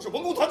这都是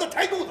文工团的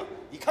台肚子。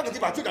你看看你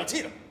把军长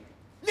气的，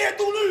脸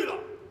都绿了。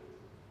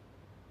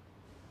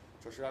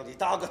这是让你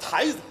搭个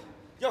台子，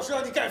要是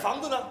让你盖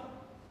房子呢，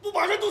不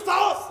把人都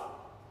砸死？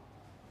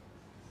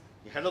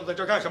你还愣在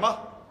这儿干什么？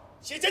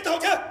写检讨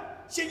去，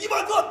写1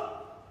万字，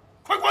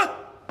快滚！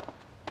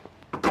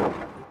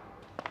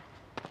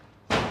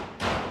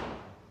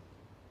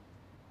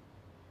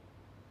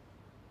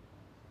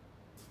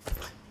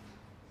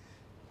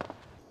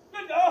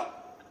院长，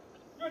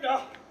院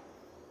长，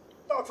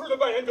大村的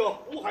扮演者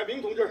吴海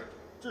明同志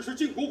只是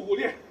胫骨骨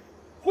裂，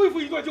恢复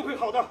一段就会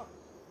好的，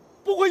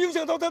不会影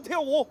响到他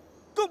跳舞，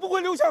更不会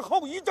留下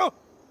后遗症。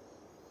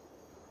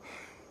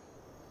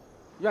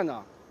院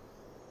长，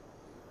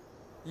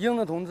英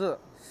子同志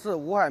是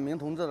吴海明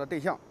同志的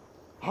对象。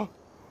啊，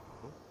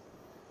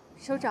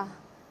首长，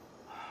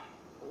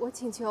我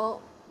请求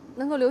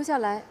能够留下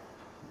来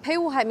陪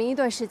吴海明一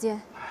段时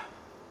间。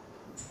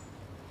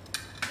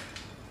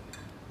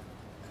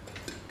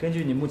根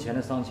据你目前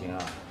的伤情啊，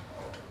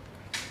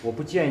我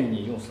不建议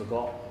你用石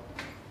膏，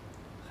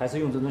还是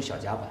用这种小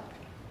夹板。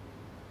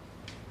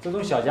这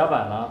种小夹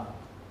板呢，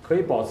可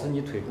以保持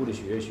你腿部的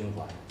血液循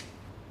环。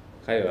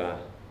还有啊，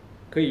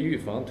可以预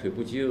防腿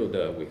部肌肉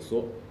的萎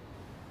缩。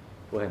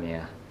吴海明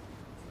啊，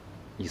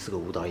你是个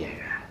舞蹈演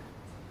员，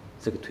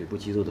这个腿部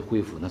肌肉的恢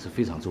复那是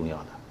非常重要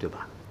的，对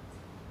吧？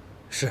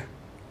是。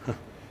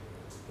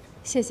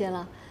谢谢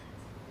了。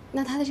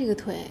那他的这个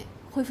腿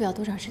恢复要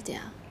多长时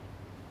间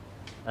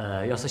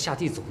啊？要是下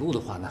地走路的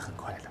话，那很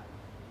快的。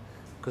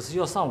可是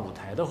要上舞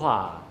台的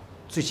话，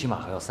最起码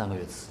还要3个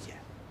月的时间。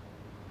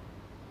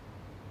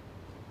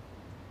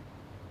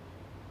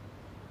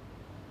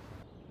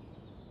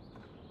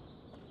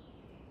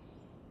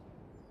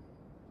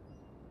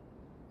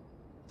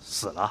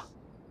死了。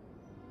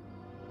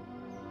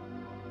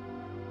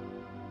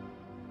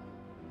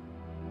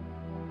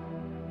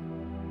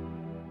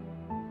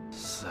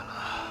死了。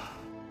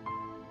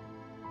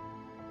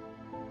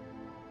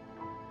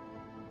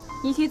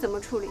遗体怎么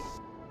处理？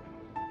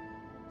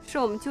是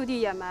我们就地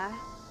掩埋，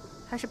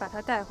还是把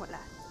他带回来，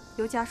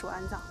由家属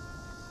安葬？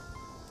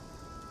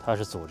他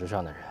是组织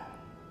上的人，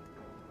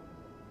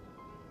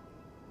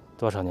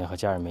多少年和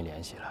家人没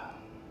联系了，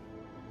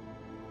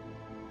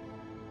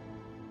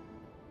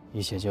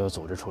一切就由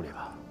组织处理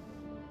吧。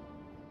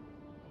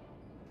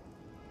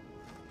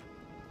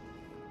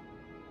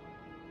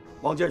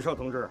王建设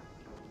同志，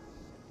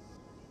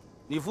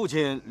你父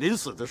亲临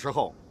死的时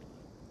候，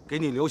给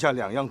你留下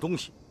2样东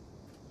西。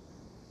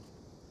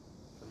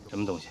什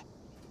么东西？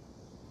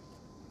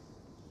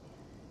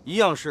一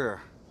样是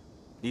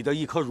你的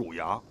1颗乳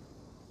牙，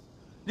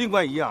另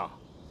外1样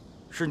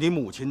是你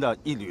母亲的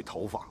1缕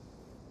头发。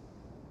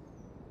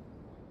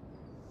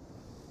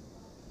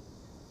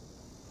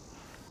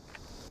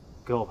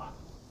给我吧。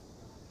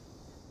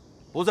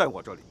不在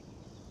我这里。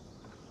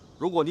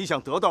如果你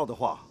想得到的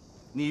话，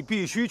你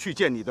必须去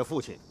见你的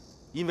父亲，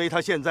因为他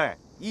现在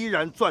依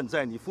然攥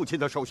在你父亲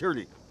的手心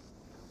里。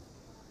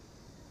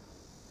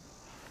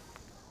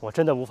我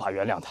真的无法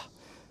原谅他，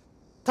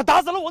他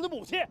打死了我的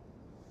母亲。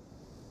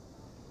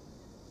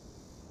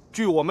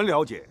据我们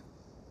了解，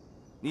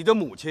你的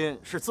母亲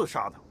是自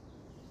杀的。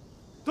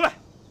对，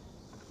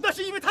那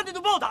是因为他那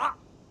顿暴打。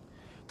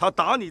他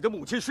打你的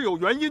母亲是有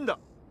原因的。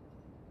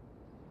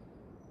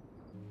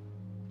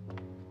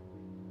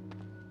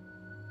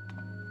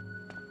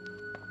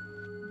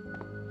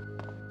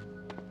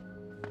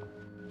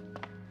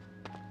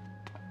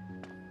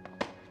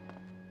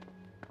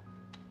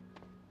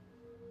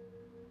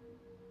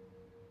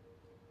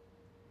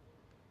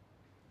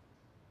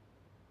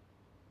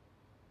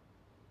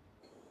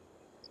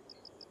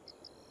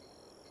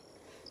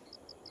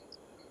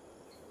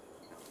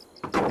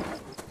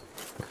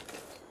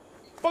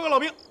报告老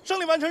兵，胜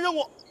利完成任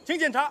务，请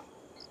检查。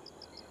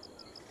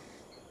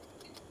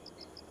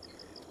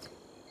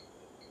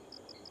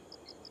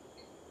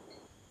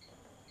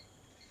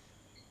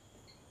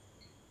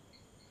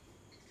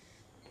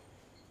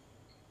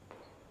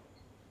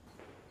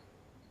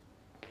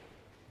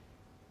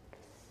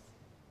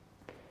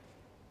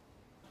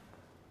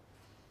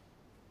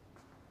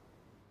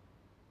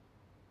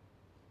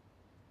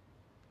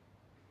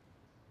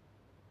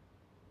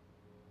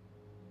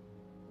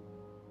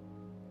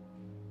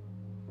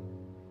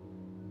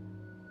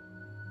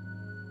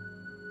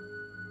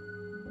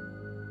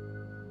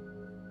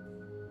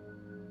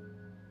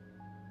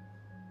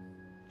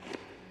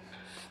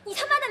你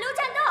他妈的留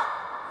战斗！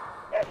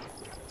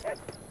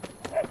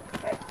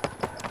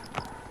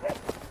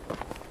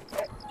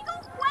你给我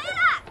回来！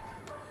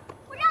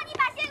我让你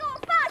把鞋给我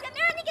放下，没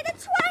让你给它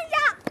穿上。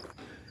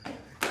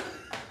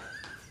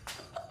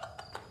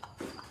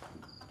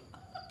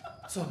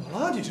怎么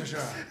了？你这是？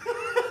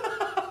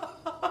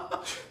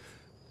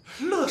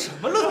乐什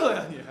么乐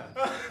呀你？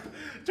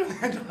郑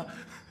连长，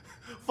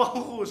方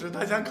护士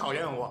他想考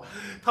验我，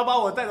他把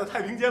我带到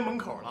太平间门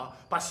口了，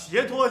把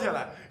鞋脱下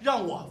来，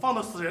让我放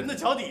到死人的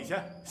脚底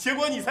下。结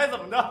果你猜怎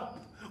么着？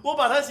我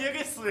把他鞋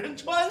给死人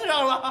穿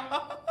上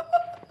了。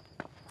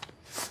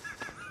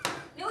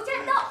刘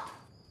战斗！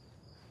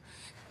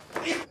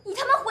你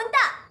他妈混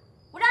蛋！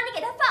我让你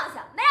给他放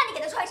下，没让你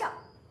给他穿上。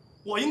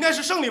我应该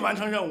是胜利完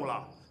成任务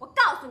了。我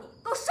告诉你，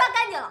给我刷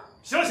干净了。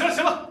行了行了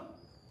行了，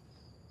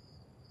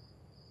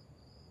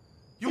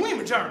有你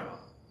们这样的吗？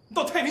你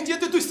到太平间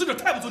对死者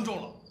太不尊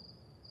重了。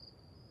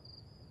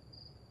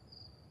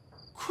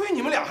亏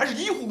你们俩还是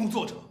医护工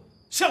作者，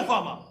像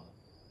话吗？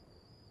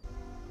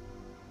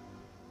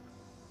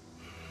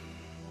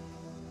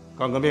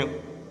干革命，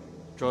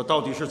这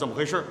到底是怎么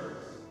回事？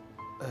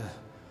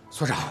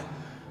所长，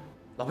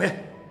老裴，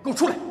给我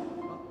出来！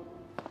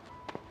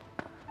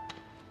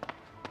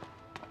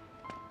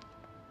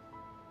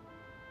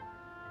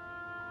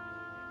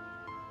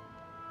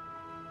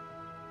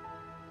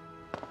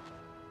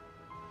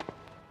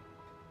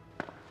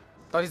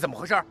到底怎么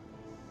回事？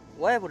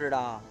我也不知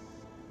道。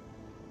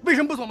为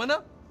什么不锁门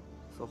呢？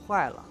锁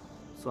坏了，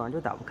锁上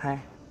就打不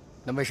开。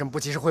那为什么不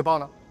及时汇报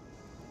呢？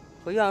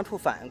和院务处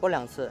反映过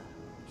2次，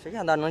谁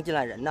想到能进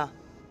来人呢？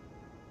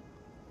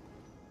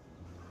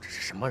这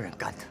是什么人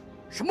干的？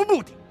什么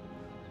目的？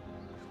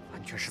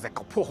完全是在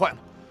搞破坏吗？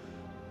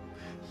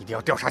一定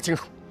要调查清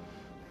楚。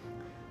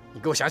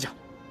你给我想想，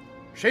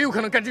谁有可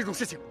能干这种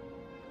事情？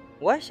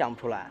我也想不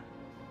出来。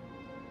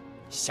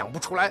想不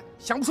出来，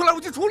想不出来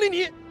我就处理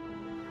你。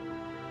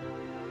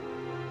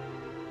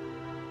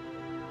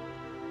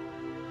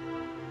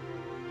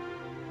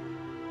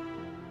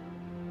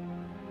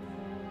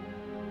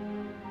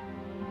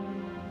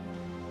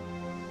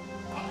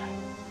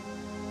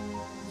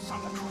上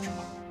来！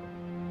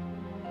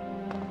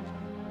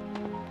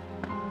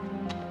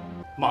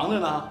忙着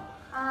呢。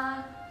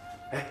啊，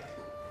哎，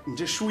你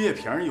这输液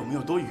瓶有没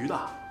有多余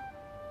的？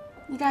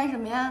你干什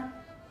么呀？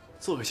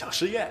做个小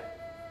实验。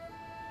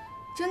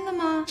真的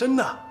吗？真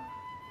的。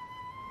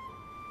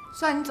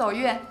算你走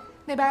运，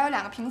那边有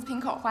2个瓶子瓶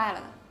口坏了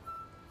呢。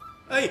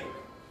哎。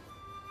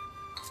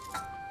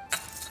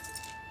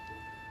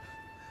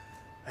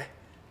哎，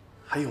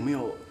还有没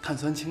有碳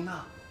酸氢钠？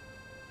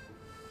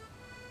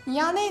你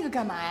要那个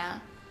干嘛呀？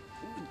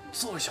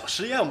做个小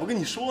实验，我不跟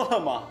你说了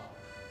吗？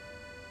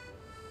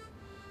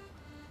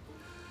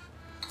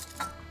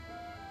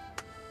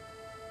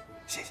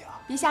谢谢啊。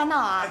别瞎闹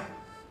啊！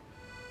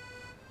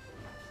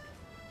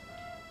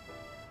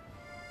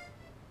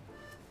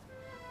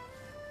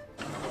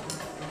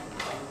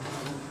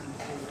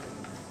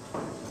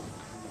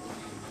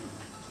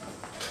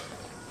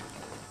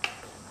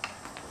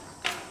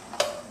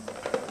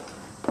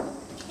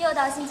又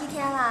到星期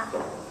天了，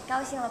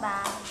高兴了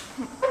吧？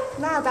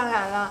那当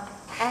然了。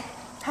哎，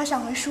他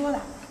上回说了，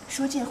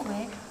说这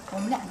回我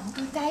们俩能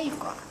多待一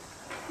会儿。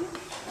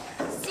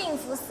幸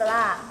福死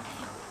了！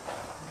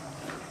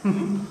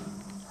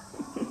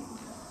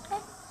哎，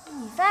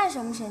你犯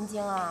什么神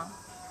经啊？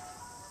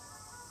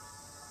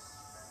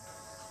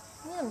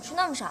你怎么吃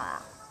那么少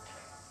啊？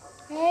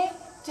哎，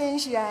真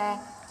是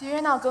哎，节约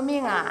闹革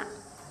命啊！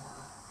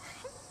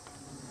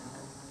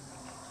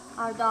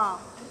二豆，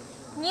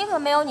你可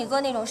没有你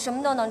哥那种什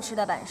么都能吃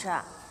的本事。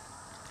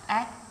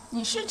哎，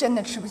你是真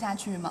的吃不下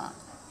去吗？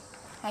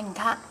哎，你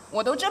看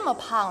我都这么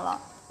胖了，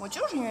我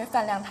就是因为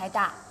饭量太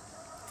大。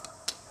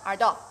二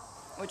豆，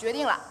我决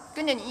定了，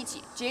跟着你一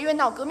起节约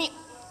闹革命。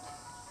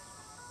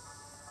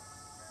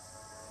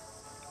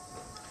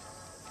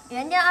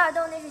人家二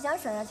豆那是想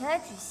省下钱来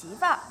娶媳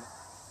妇儿。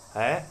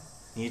哎，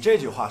你这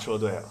句话说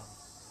对了，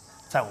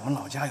在我们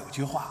老家有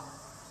句话，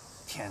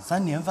舔3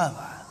年饭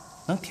碗，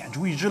能舔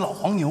出一只老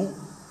黄牛。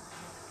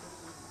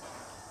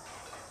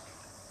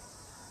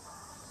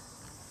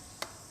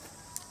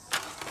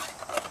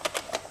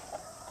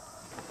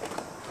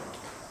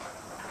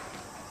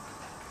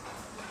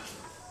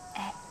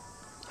哎，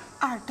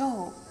二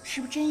豆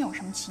是不是真有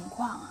什么情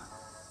况啊？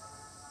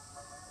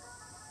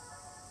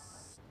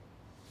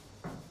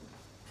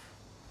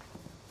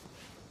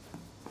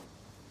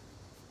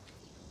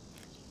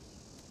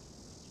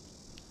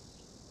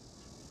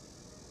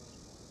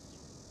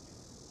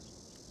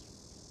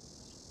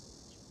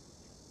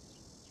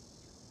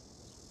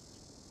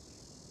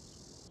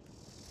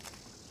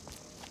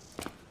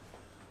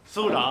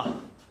司部长，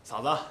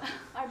嫂子，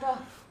二豆，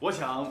我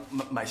想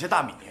买些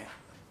大米。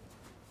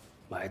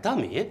买大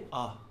米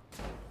啊？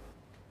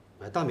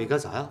买大米干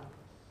啥呀？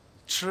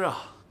吃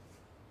啊。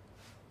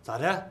咋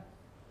的？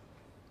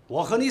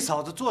我和你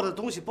嫂子做的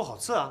东西不好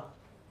吃啊？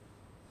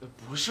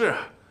不是，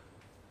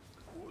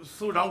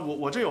司部长，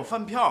我这有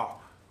饭票，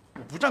我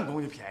不占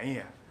公家便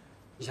宜。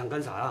你想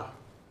干啥呀？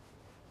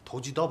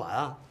投机倒把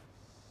啊？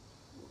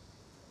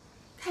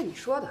看你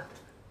说的，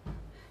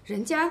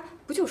人家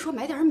不就说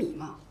买点米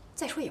吗？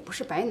再说也不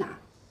是白拿。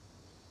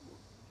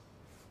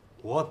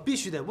我必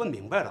须得问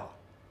明白了。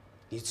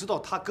你知道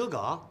他哥哥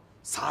啊，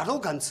啥都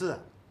敢吃，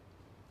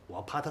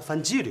我怕他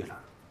犯纪律了。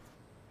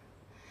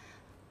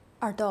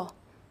二豆，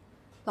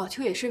老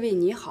邱也是为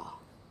你好。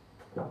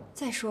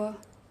再说，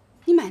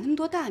你买那么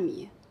多大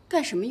米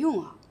干什么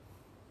用啊？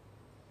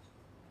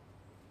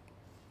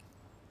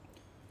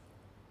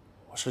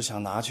我是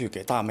想拿去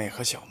给大妹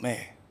和小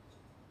妹，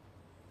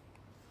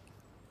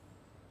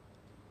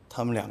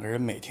他们2个人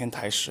每天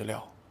抬石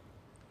料，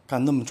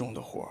干那么重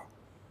的活，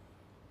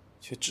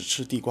却只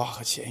吃地瓜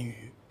和咸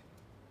鱼，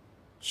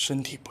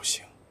身体不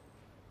行。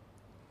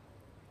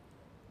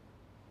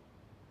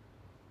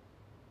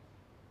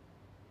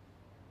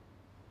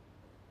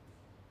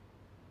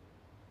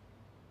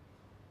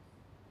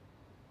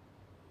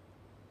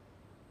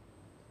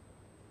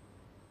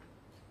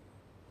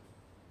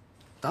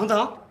等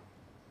等，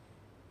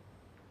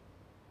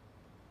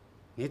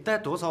你带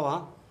多少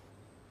啊？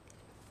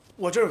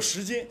我这有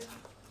10斤。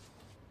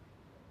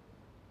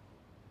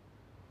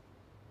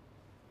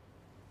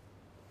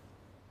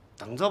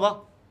等着吧。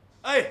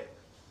哎，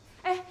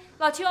哎，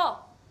老邱，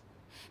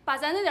把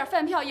咱那点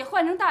饭票也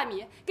换成大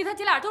米，给他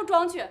姐俩都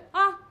装去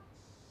啊！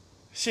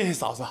谢谢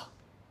嫂子。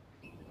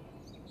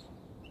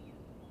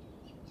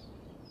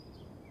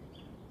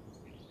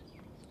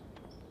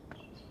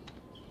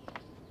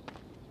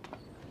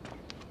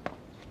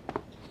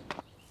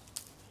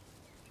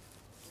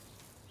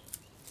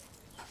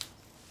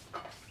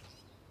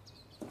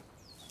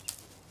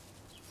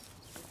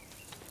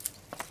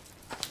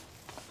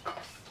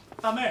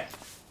大妹，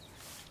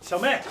小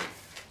妹，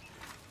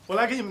我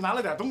来给你们拿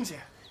了点东西，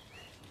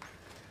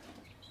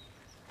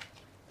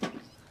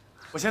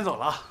我先走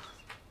了。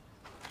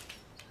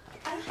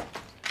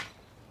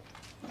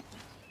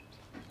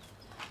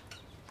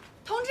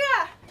同志，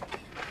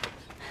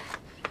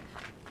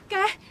给，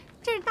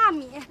这是大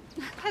米，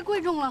太贵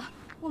重了，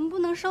我们不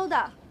能收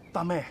的。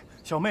大妹、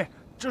小妹，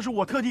这是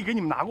我特地给你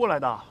们拿过来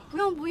的。不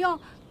用不用，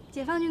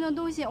解放军的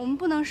东西我们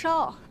不能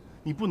收。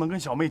你不能跟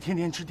小妹天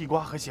天吃地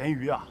瓜和咸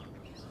鱼啊。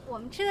我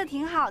们吃的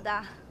挺好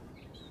的。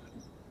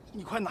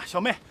你快拿，小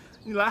妹，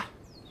你来，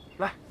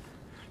来，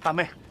大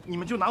妹，你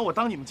们就拿我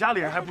当你们家里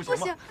人还不行吗？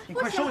不行，你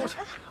快收下去。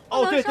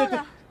哦，对对对，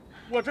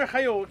我这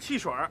还有汽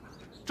水，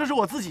这是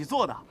我自己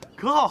做的，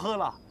可好喝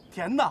了，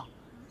甜的。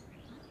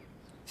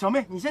小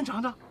妹，你先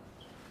尝尝，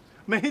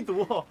没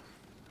毒，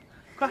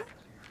快。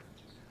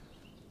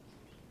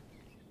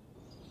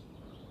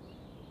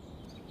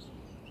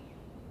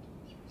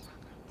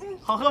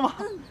好喝吗？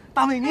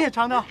大妹，你也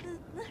尝尝。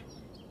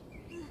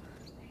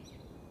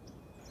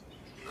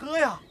喝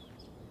呀！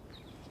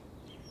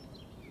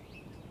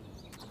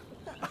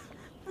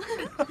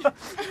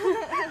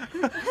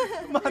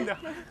慢点。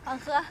好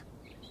喝。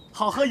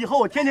好喝，以后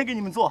我天天给你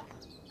们做。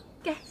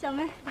给小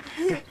妹。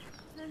给。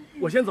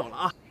我先走了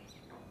啊。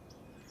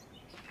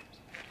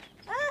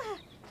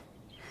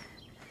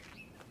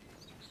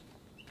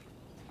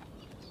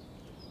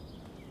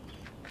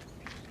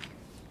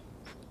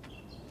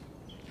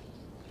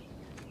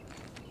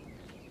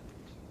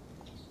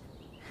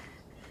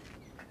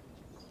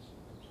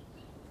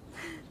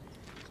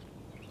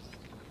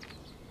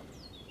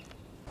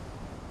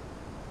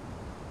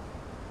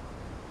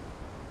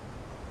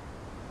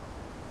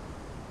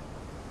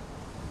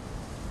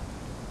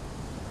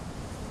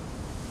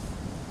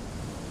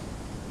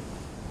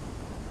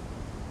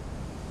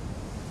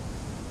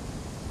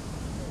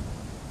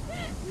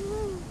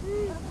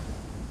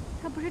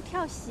她不是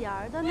跳喜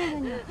儿的那个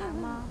女孩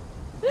吗？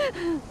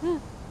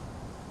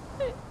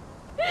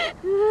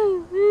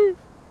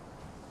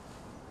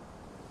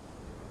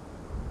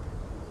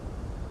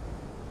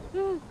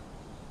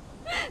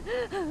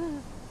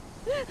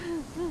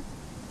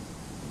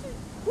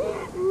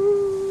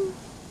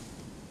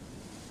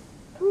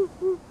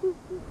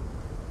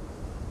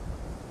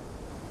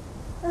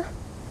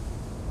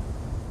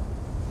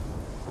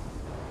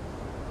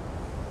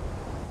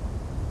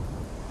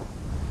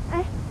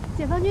哎，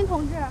解放军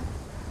同志，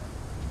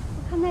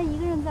我看他一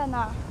个人在那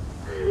儿。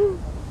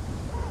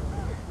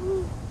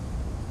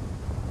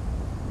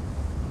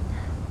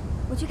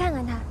我去看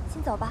看他，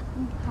先走吧。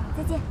嗯，好，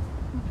再见。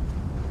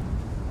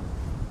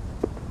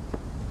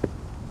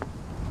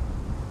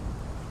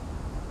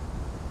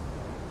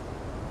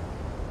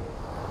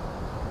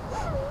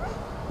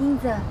英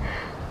子，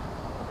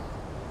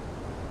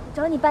我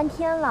找你半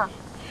天了，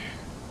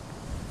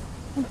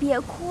你别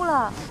哭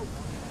了，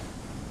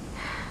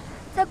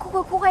再哭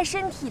会哭坏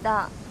身体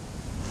的。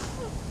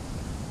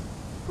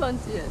芳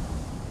姐，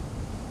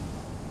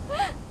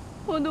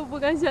我都不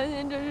敢相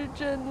信这是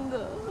真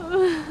的。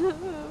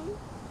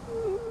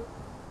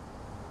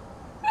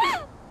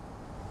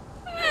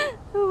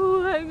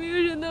吴海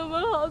明是那么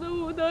好的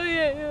舞蹈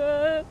演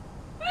员，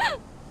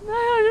他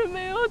要是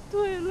没有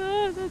腿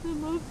了，他怎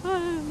么办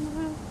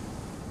呢？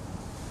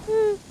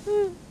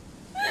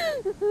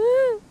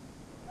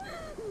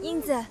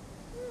英子，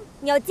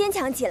你要坚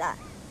强起来。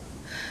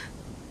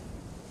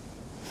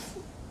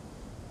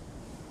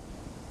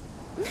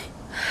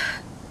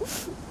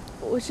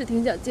我是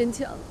挺想坚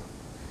强，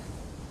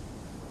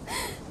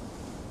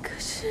可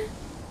是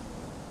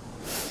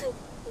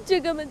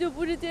这根本就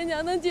不是坚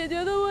强能解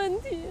决的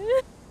问题。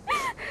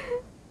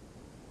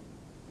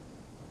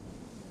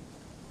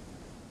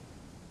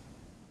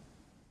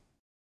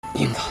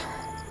英子，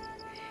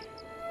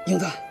英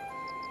子，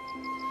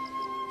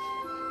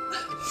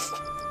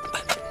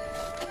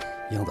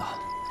英子，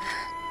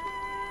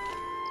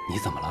你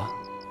怎么了？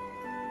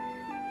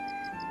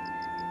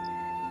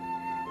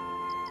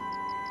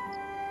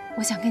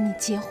我想跟你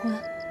结婚。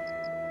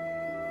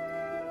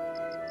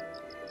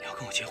你要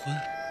跟我结婚？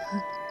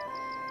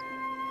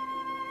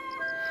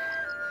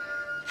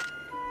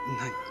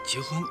那你结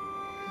婚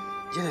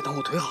也得等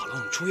我腿好了，我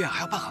们出院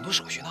还要办很多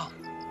手续呢。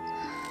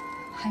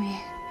海明，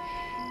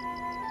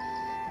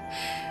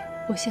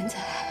我现在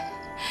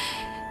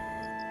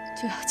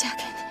就要嫁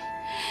给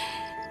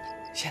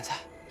你。现在？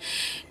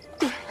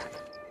对。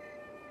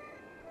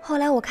后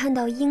来我看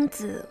到英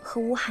子和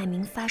吴海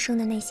明发生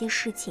的那些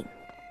事情，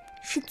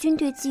是军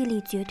队纪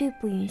律绝对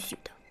不允许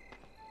的。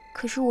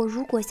可是我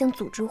如果向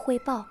组织汇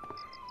报，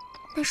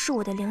那是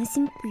我的良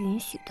心不允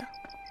许的。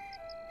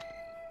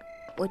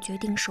我决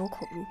定守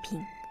口如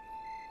瓶。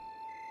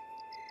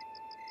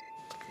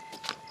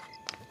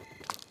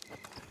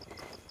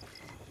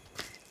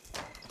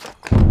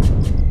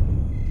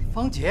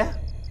方杰，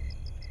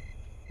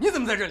你怎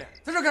么在这里？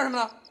在这干什么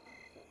呢？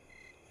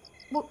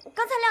我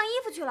刚才晾衣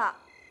服去了。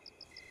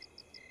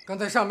刚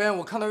才上面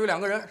我看到有2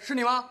个人，是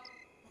你吗？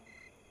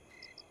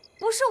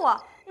不是我，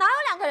哪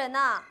有2个人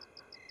呢？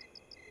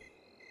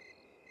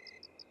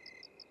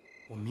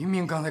我明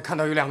明刚才看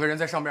到有2个人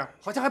在上面，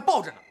好像还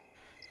抱着呢。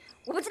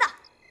我不知道。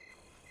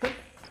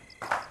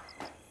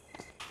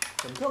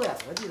怎么就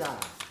2个鸡蛋啊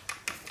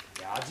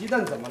？2鸡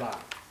蛋怎么了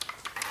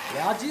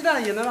？2鸡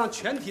蛋也能让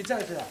全体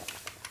战士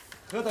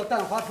喝到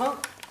蛋花汤。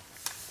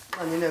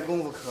那您这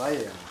功夫可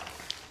以啊，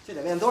这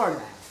得练多少年？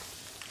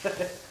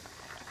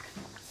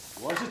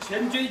我是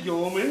全军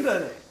有名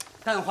的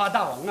蛋花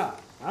大王啊！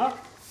啊！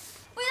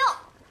不用。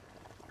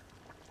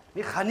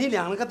你喊你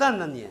2个蛋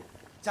呢你，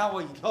吓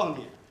我一跳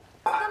你。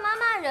干嘛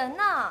骂人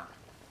呢？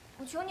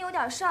我求你有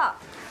点事儿。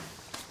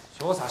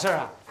说啥事儿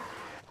啊？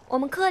我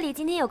们科里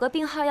今天有个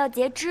病号要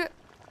截肢，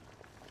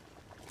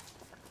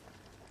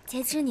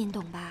截肢您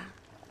懂吧？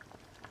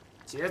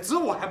截肢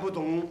我还不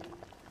懂。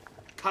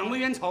抗美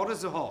援朝的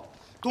时候，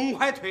东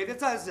快腿的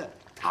战士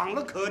躺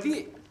了客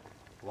地，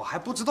我还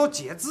不知道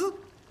截肢。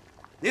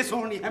那时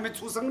候你还没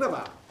出生呢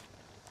吧？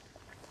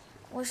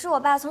我是我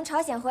爸从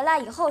朝鲜回来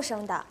以后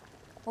生的，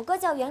我哥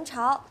叫元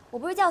朝，我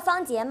不是叫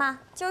方杰吗？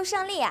就是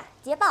胜利啊，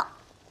捷报。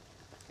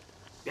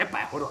别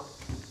白活了，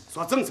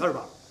说正事儿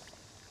吧。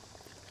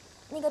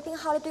那个病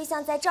号的对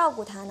象在照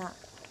顾他呢，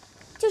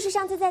就是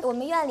上次在我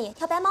们院里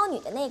跳白毛女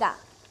的那个。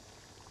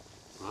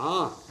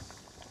啊，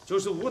就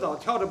是舞蹈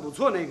跳得不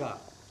错那个，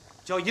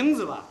叫英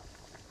子吧？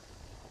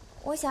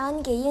我想让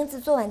你给英子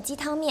做碗鸡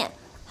汤面，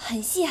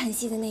很细很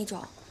细的那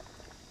种。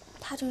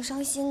她正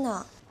伤心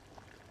呢。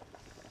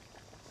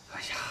哎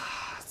呀，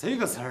这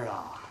个事儿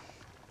啊，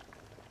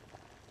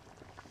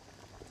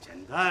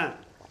简单。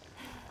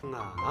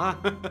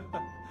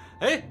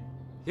哎，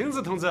英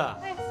子同志。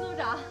哎，司组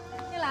长，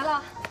您来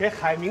了。给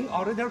海明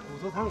熬了点骨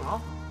头汤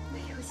啊。哎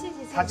呦，谢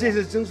谢。他这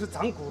是正是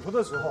长骨头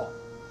的时候，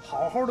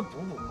好好的补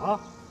补啊，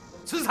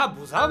吃啥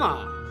补啥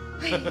嘛。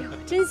哎呦，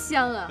真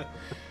香啊！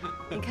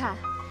你看，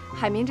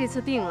海明这次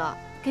病了，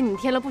给你们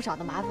添了不少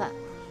的麻烦，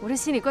我这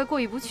心里怪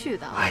过意不去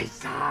的。哎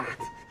呀，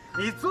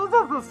你这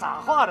是啥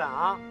话的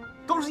啊？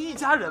都是一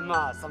家人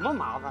嘛，什么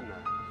麻烦呢？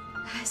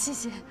哎，谢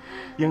谢。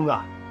英子，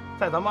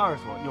在咱们2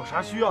所有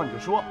啥需要你就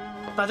说，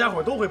大家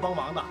伙都会帮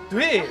忙的。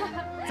对，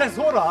再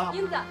说了啊，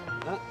英子，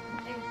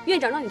院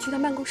长让你去他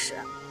办公室。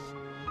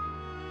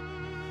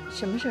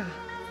什么事啊？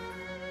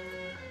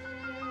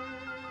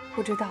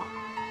不知道。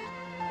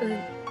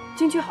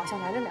军区好像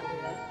来了2个人。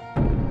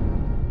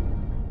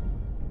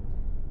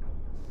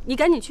你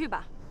赶紧去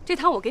吧，这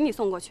汤我给你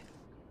送过去。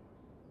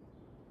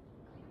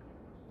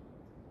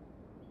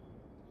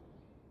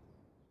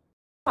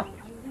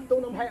都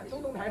能排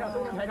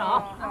上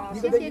啊！一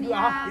个对一个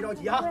啊，别着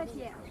急啊！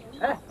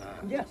哎，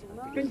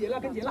跟紧了啊！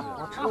跟紧了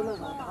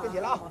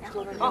啊！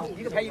好，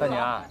一个排一个。大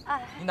娘，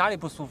你哪里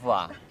不舒服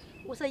啊？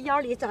我这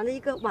腰里长着一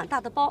个碗大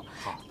的包，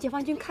解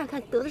放军看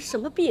看得的是什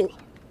么病？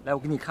来，我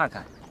给你看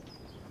看。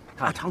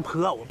大长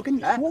婆，我不跟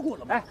你说过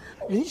了吗？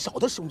人少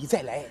的时候你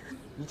再来。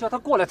你叫他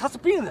过来，他是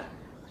病人。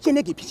现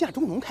在给贫下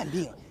中农看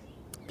病，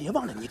别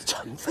忘了你的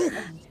成分。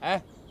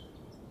哎，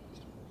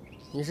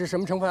你是什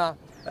么成分啊？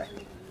哎，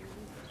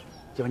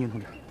解放军同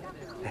志，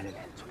来，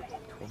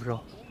我不收。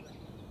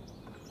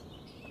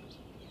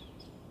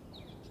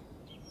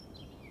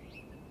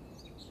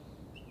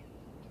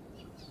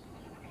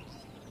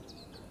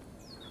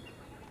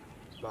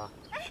妈，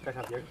该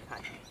上别人看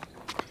一看。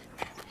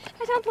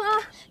大长婆，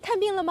看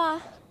病了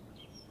吗？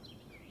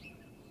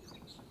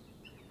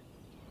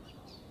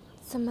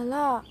怎么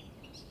了？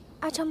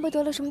阿昌不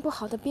得了什么不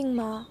好的病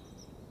吗？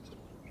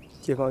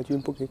解放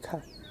军不给看。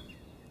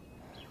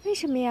为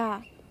什么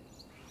呀？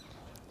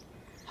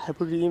还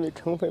不是因为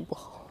成分不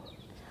好。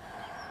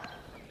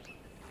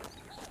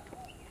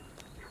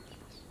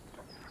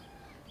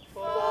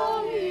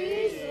风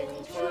雨迎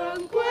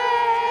春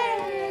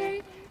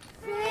归，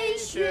飞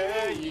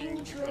雪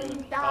迎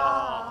春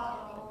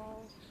到。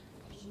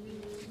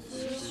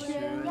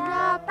悬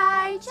崖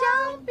百丈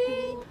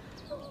冰，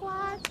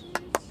花枝。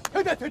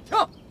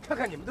停！看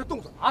看你们的动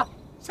作啊，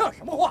像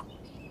什么话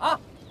啊？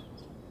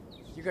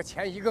一个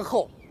前一个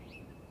后，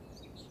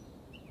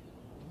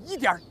一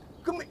点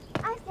跟没。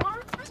阿霞，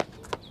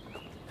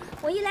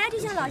我一来就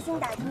向老辛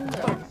打听你，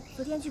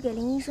昨天去给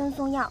林医生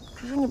送药，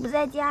可是你不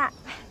在家。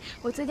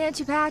我昨天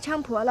去陪阿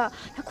昌婆了，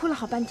她哭了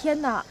好半天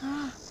呢。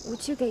啊，我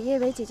去给叶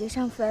伟姐姐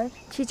上坟，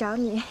去找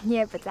你，你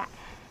也不在。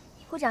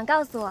护长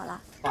告诉我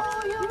了。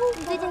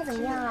你最近怎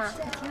么样啊？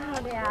挺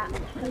好的呀，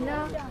你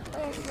呢？我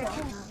也是。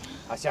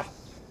阿霞，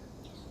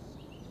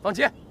方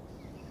杰，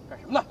干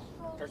什么呢？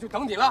这儿就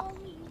等你了。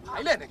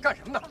排练得干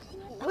什么呢？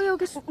我有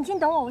个事，你先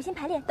等我，我先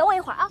排练，等我一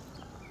会儿啊。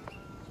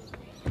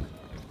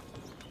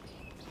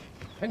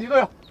全体都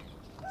有，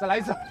再来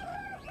一次，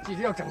记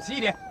着要整齐一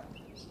点。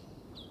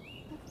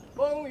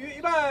风雨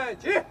预备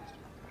起。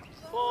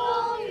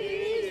风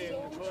雨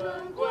迎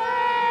春归。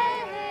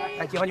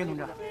哎，解放军同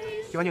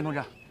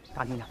志，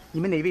打听一下，你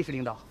们哪位是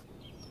领导？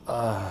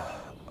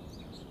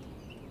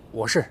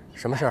我是，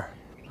什么事儿？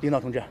领导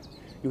同志，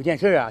有件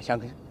事啊，想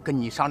跟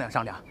你商量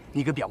商量，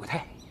你给表个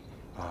态。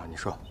啊，你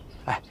说。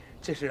哎，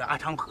这是阿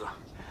昌婆，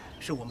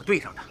是我们队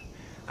上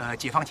的，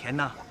解放前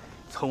呢，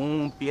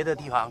从别的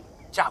地方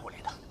嫁过来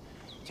的，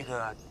这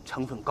个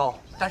成分高，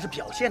但是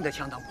表现得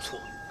相当不错，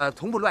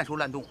从不乱说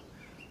乱动，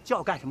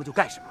叫干什么就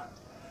干什么。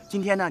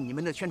今天呢，你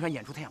们的宣传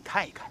演出，他想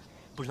看一看，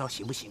不知道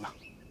行不行啊？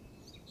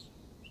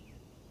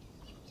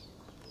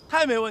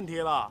太没问题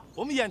了，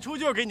我们演出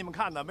就是给你们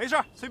看的，没事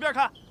儿，随便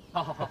看。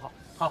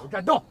好，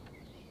战斗。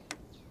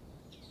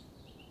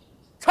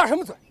插什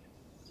么嘴？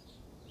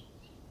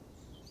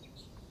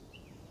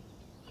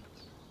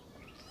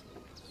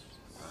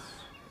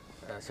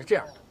是这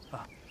样的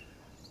啊，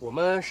我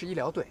们是医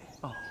疗队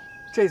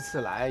这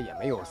次来也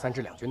没有3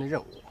支2军的任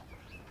务。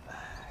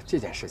这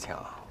件事情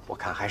我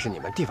看还是你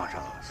们地方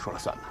上说了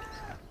算吧。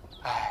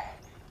哎，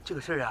这个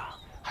事儿啊，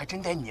还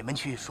真得你们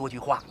去说句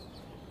话。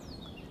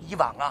以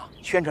往啊，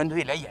宣传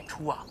队来演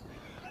出啊，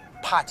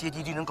怕阶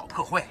级敌人搞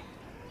破坏，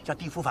像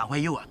地府反坏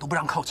右啊，都不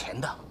让靠前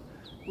的。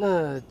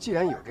那既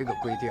然有这个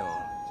规定，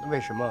为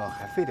什么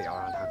还非得要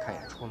让他看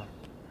演出呢？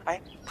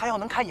哎，他要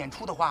能看演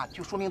出的话，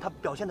就说明他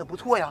表现得不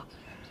错呀。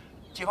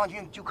解放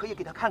军就可以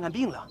给他看看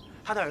病了，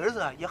他的儿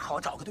子也好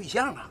找个对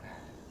象啊，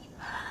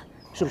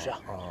是不是啊？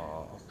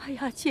哦。哎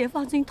呀，解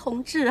放军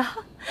同志啊，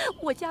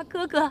我家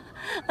哥哥，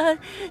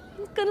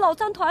跟老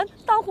三团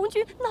当红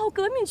军闹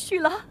革命去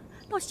了，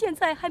到现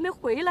在还没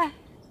回来。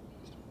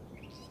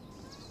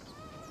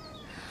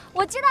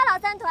我知道老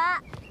三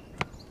团，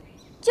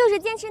就是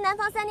坚持南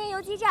方3年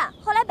游击战，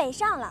后来北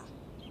上了。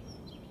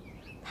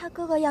他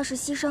哥哥要是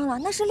牺牲了，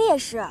那是烈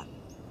士。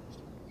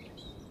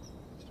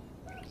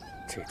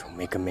这种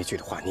没根没据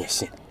的话你也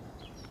信？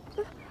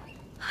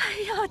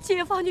哎呀，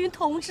解放军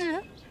同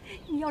志，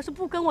你要是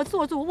不跟我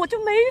做主，我就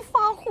没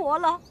法活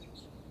了。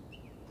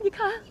你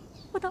看，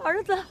我的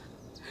儿子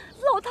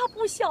老大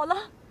不小了，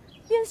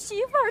连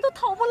媳妇儿都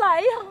讨不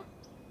来呀！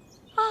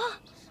啊，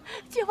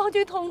解放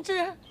军同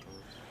志，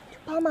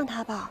帮帮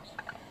他吧。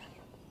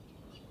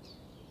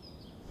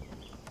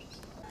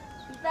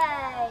预备，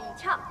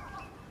唱。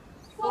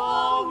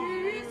风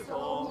雨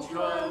送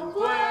春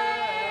归，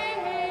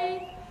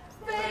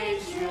飞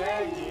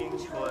雪迎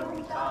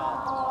春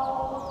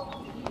到。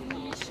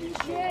你是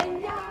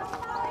悬崖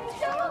百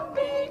丈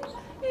冰，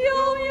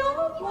悠悠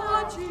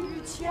过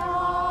巨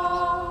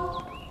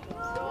桥。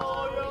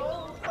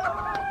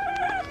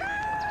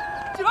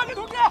解放军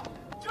同志，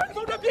解放军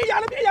同志，别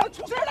演了，别演了，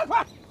出事了，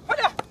快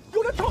点！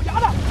有人跳崖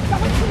了，赶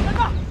快救人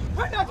呐！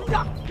快点，同志，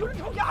有人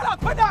跳崖了，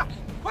快点，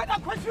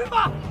快去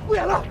吧！不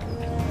演了，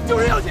救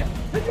人要紧，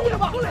先救人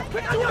吧！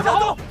快点，向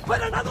走，快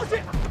点拿东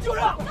西，救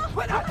人！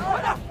快点，快！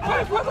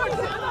快点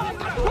救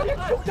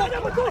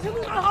人！把东西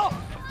都拿好！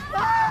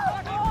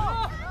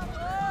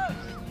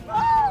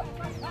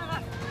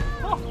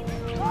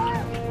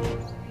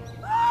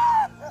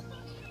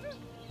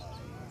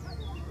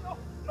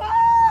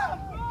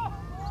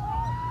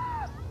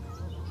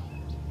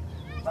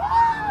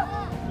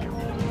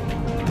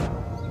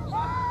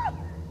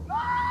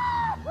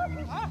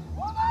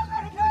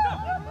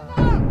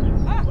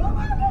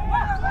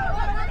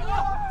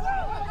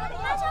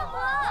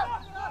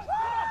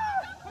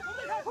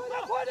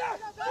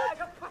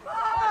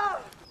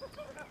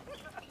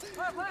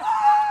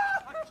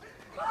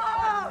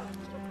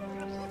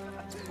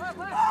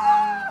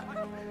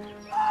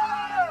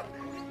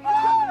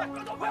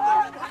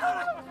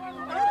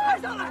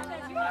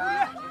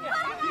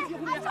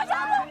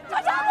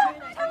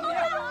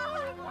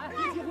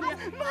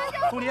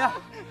红莲，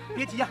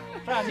别急呀，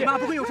你妈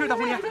不会有事的，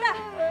红莲。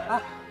啊，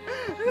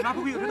你妈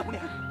不会有事的，红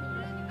莲。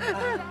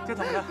这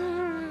怎么了？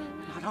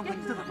马长河，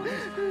你这怎么了？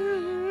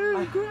哎，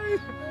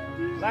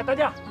来担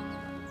架。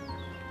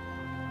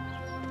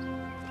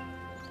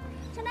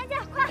上担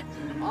架，快！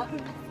好。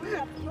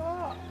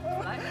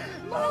来，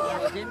慢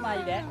一点，慢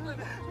一点。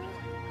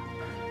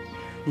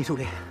你手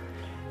里，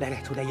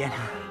来，抽袋烟。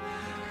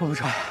我不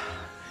抽。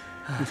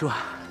你说，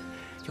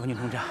解放军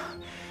同志，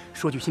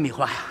说句心里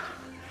话呀。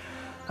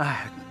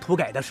哎，土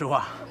改的时候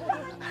啊，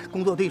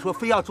工作队说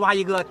非要抓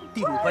一个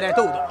地主回来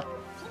斗斗，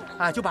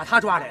啊，就把他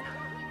抓来了。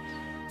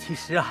其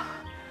实啊，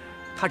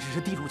他只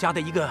是地主家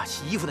的一个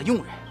洗衣服的佣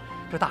人，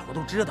这大伙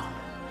都知道。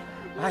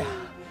哎呀，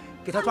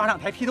给他抓上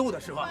台批斗的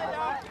时候，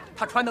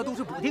他穿的都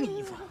是补丁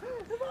衣服。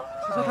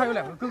你说他有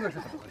2个哥哥是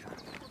怎么回事？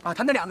啊，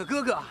他那2个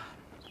哥哥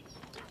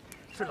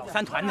是老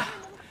三团的，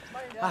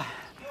哎，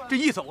这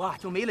一走啊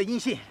就没了音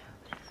信。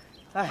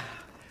哎，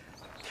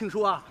听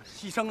说啊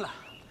牺牲了。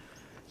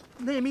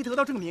那也没得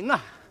到证明啊！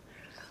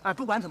哎，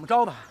不管怎么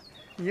着吧，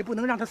你也不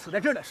能让他死在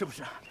这儿了，是不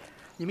是？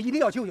你们一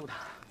定要救救他。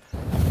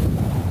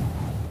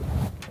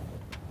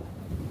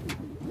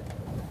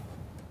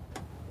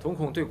瞳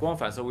孔对光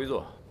反射微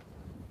弱，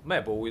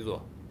脉搏微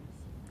弱，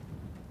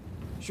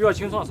需要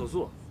清创手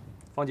术。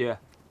芳姐，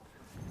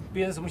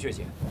病人什么血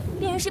型？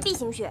病人是 B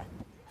型血。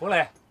冯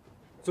磊，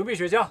准备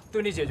血浆，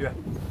对你解决。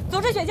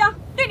组织血浆，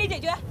对你解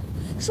决。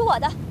属我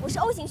的，我是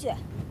O 型血。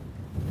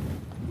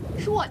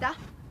属我的。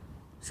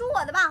属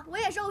我的吧，我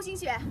也是 O 型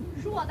血。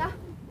属我的，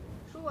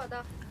属我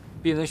的。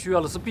病人需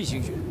要的是 B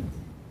型血。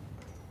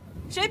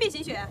谁 B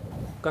型血？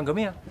干革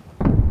命啊！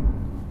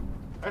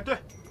哎，对，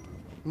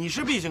你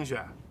是 B 型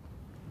血。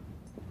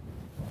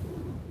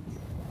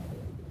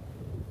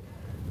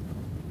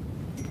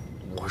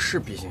我是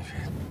B 型血，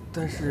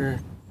但是……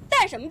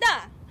但什么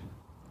但？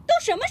都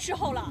什么时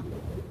候了？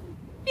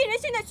病人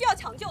现在需要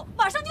抢救，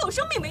马上就有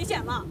生命危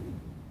险了。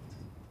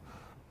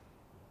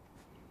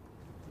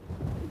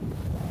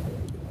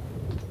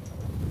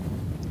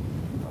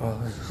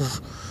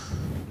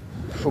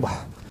说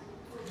吧。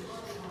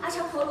阿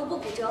长头颅部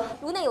骨折，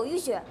颅内有淤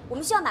血，我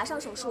们需要马上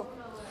手术。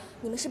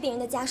你们是病人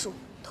的家属，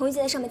同意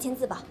就在上面签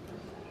字吧。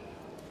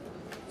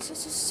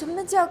什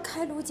么叫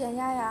开颅减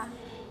压呀？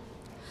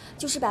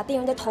就是把病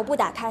人的头部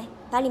打开，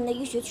把里面的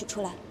淤血取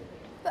出来。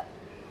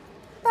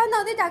把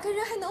脑袋打开，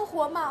人还能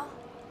活吗？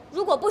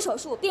如果不手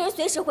术，病人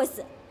随时会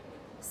死。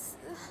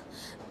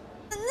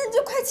那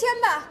就快签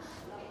吧。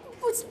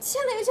不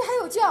签了，这还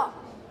有救，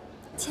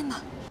签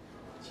吧。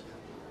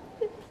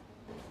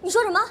你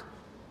说什么？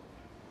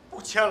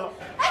不签了。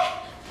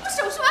哎，不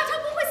手术阿昌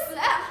不会死。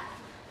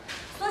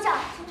所长，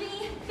陈俊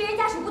一，病人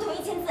家属不同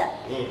意签字。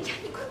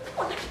你快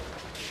过来。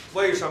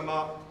为什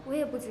么？我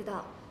也不知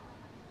道。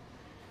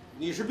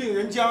你是病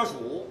人家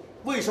属，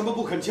为什么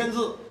不肯签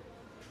字？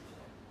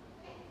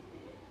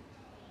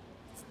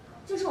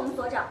这是我们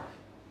所长。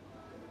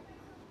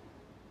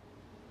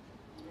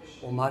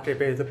我妈这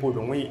辈子不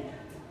容易，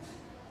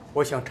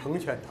我想成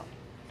全她。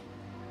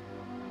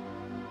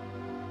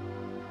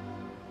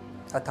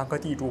她当个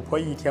地主婆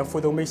一天福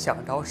都没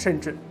享着，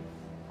甚至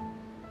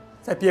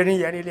在别人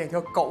眼里连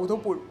条狗都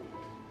不如。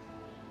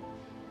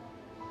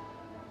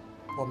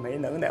我没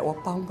能耐，我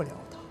帮不了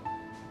她，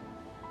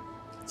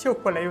救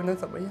回来又能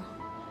怎么样？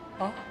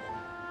啊！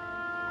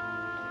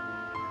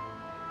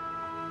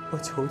我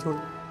求求你，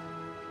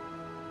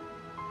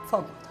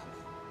放过她，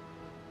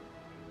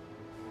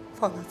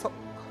放她走吧，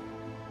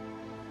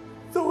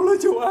走了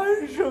就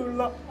安生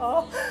了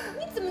啊！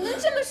你怎么能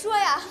这么说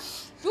呀？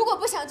如果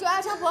不想救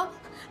阿昌婆，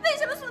为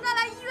什么送她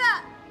来医院？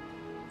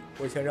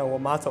我想让我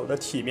妈走得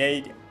体面一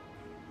点。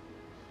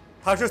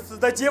她是死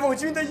在解放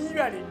军的医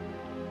院里，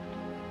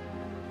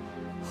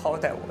好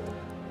歹我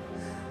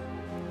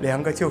的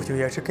2个舅舅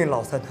也是跟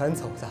老三团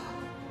走的。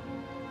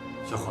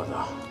小伙子，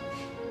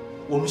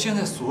我们现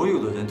在所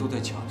有的人都在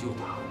抢救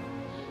他，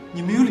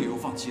你没有理由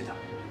放弃他。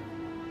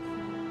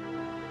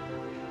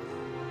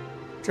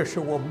这是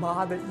我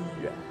妈的意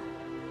愿。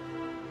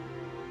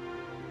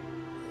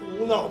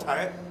胡闹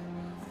台，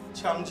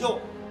抢救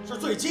是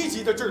最积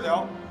极的治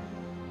疗。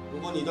如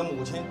果你的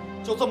母亲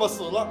就这么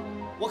死了，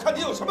我看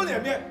你有什么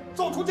脸面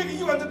走出这个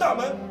医院的大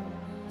门？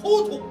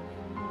糊涂！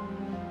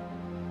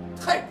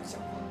太不像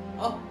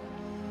话啊！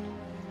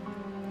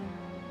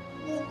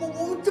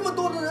我们这么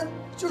多的人，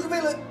就是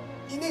为了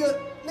你那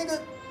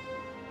个，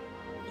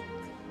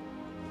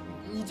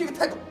你这个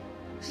态度，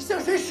是向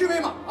谁示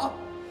威嘛？啊！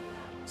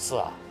是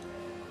啊，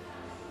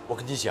我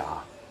跟你讲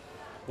啊，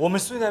我们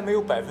虽然没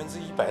有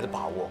100%的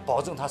把握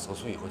保证他手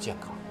术以后健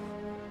康，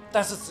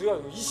但是只要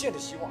有1线的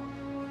希望，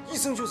医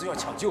生就是要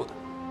抢救的。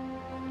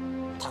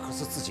他可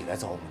是自己来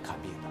找我们看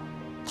病的，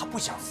他不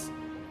想死。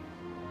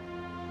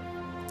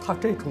他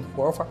这种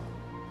活法，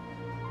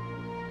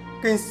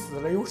跟死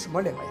了有什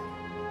么两样？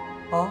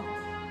啊？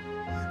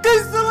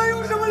跟死了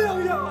有什么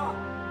两样啊？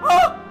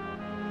啊！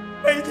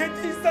每天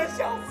低三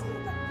下四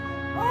的，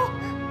啊！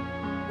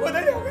我的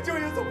2个舅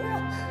舅怎么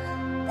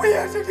样？不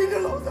也是跟着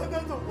老三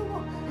团走的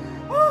吗？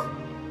啊！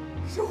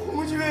是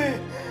红军，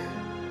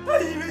他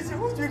以为解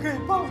放军可以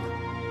帮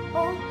他，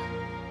啊！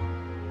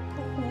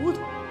他糊涂，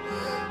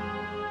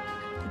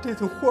他这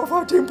种活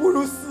法真不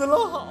如死了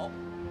好。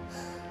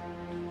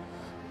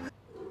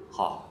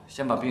好，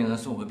先把病人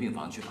送回病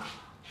房去吧。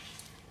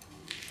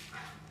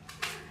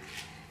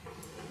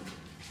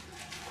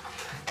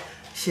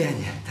谢谢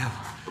你，大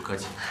夫。不客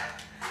气。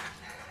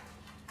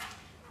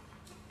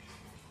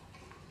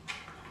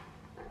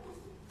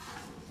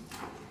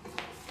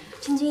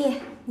陈君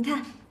毅，你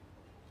看，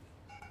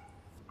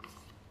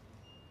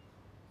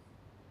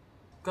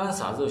干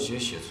啥热血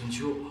写春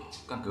秋，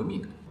干革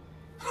命的。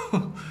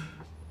哼，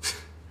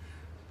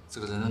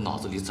这个人的脑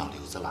子里长瘤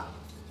子了。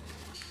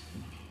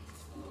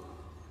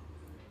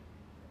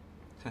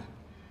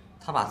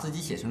他把自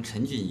己写成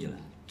陈俊义了，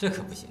这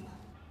可不行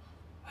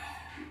啊！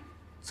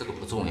这个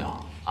不重要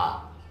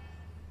啊，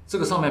这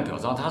个上面表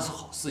彰他是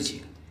好事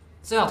情，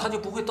这样他就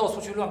不会到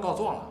处去乱告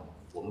状了，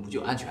我们不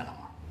就安全了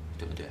吗？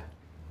对不对？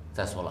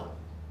再说了，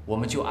我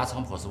们救阿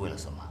昌婆是为了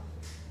什么？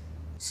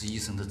是医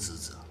生的职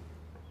责，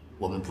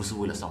我们不是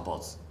为了上报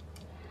纸。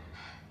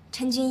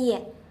陈君毅，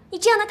你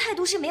这样的态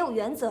度是没有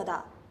原则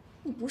的，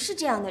你不是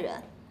这样的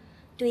人。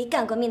对于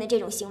干革命的这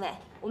种行为，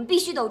我们必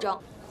须斗争。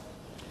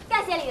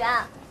干谢李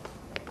元。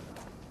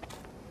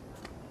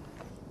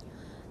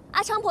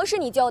阿昌婆是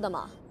你救的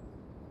吗？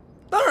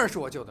当然是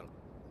我救的了。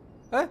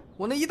哎，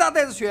我那1大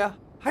袋子血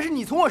还是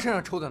你从我身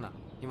上抽的呢，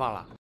你忘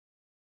了？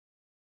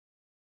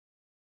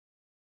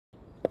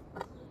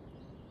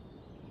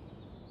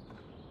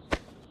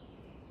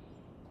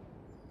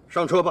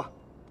上车吧。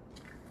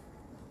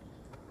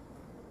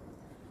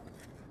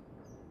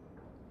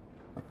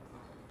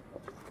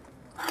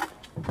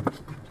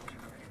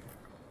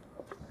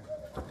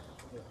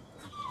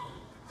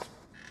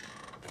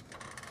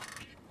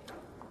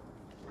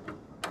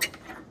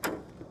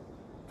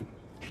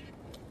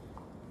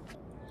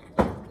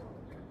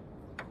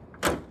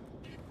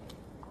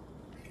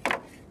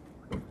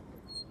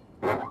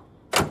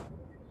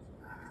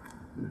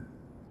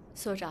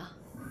所长，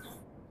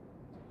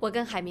我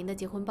跟海明的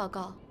结婚报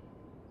告，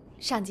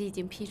上级已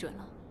经批准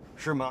了。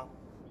是吗？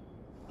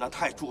那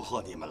太祝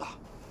贺你们了。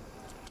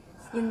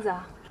英子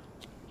啊，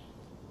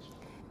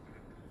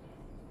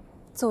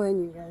作为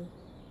女人，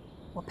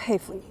我佩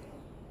服你。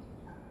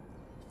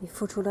你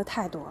付出的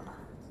太多了。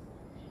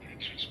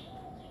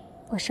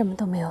我什么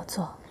都没有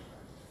做，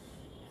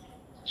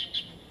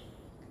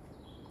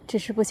只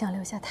是不想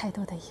留下太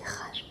多的遗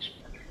憾。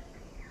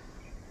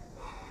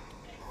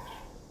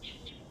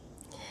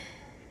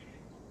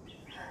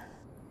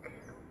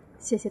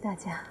谢谢大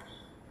家，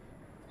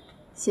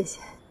谢谢，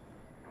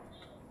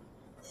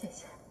谢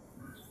谢。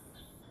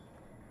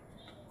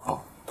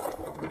好。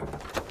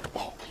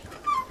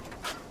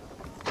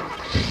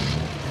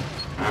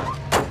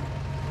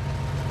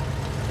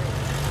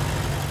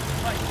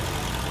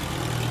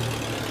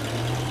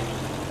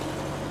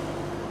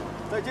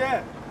再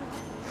见。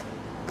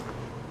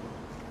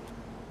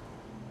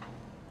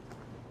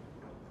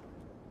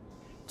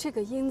这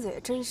个英子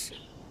也真是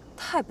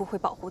太不会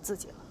保护自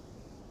己了。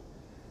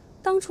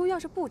当初要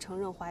是不承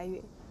认怀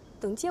孕，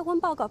等结婚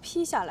报告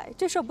批下来，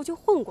这事儿不就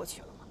混过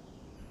去了吗？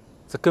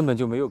这根本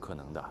就没有可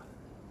能的，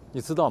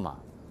你知道吗？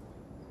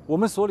我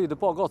们所里的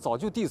报告早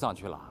就递上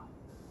去了。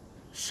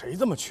谁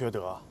这么缺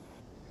德？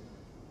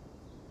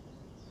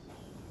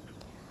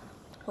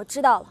我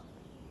知道了，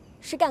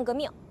是干革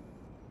命。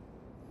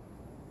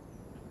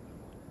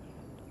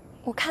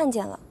我看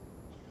见了。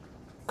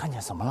看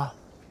见什么了？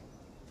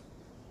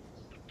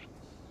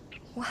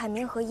吴海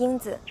明和英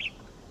子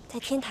在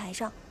天台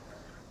上。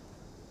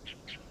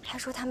他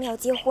说他们要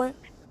结婚。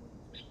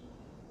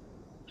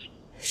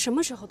什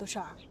么时候的事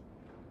儿？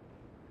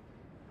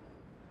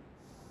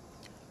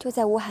就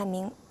在吴海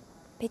明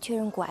被确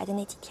认骨癌的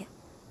那几天。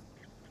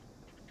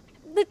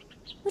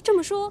那这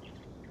么说，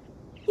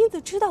英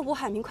子知道吴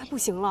海明快不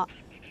行了，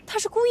她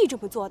是故意这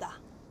么做的。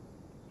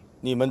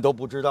你们都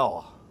不知道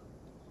啊。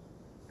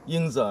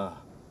英子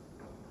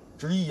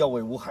执意要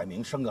为吴海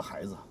明生个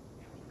孩子，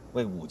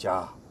为吴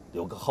家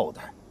留个后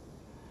代。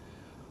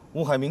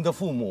吴海明的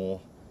父母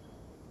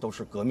都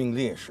是革命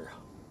烈士啊，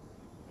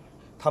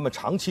他们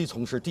长期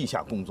从事地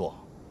下工作，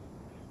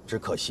只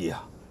可惜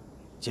啊，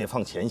解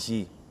放前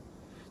夕，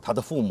他的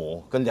父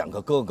母跟2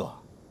个哥哥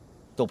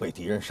都被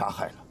敌人杀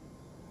害了，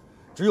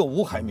只有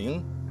吴海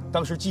明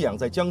当时寄养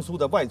在江苏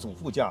的外祖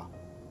父家，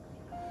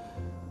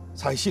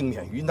才幸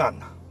免于难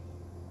呐。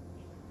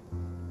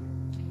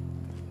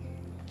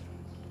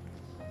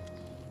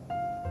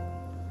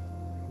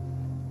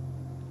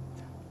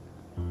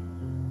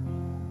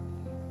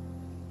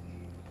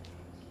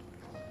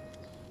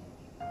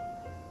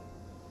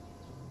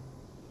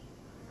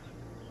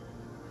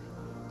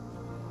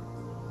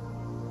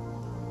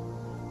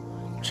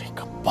这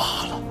个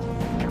罢了。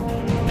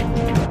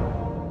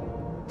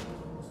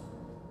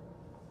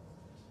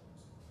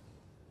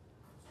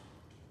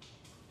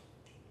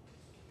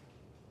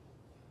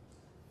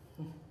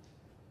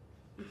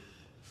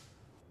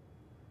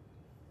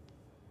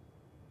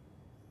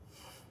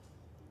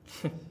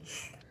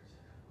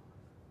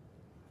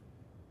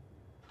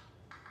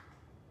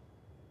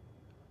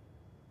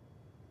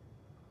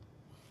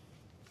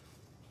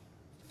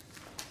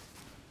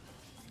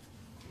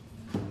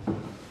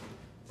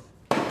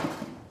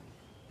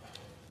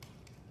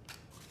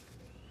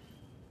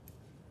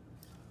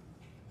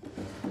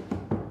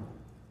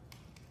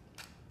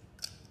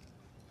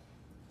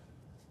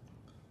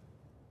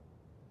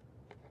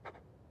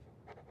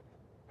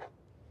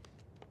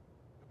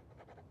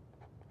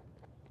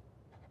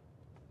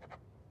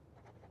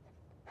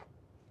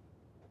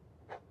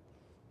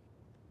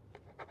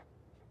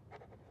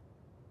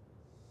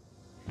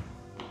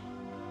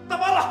大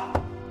妈了，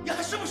你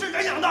还是不是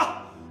人养的？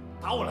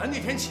打我来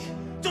那天起，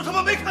就他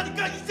妈没看你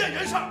干一件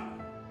人事儿。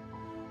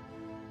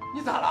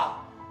你咋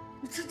了？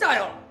你吃炸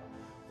药了？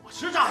我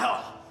吃炸药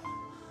了？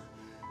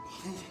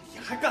你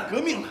还干革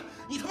命呢？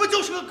你他妈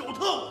就是个狗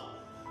特务！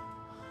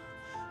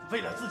为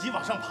了自己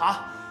往上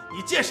爬，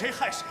你见谁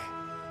害谁。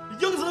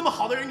英子那么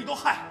好的人你都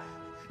害，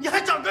你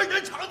还长根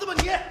人肠子吗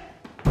你？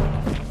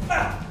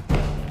哎！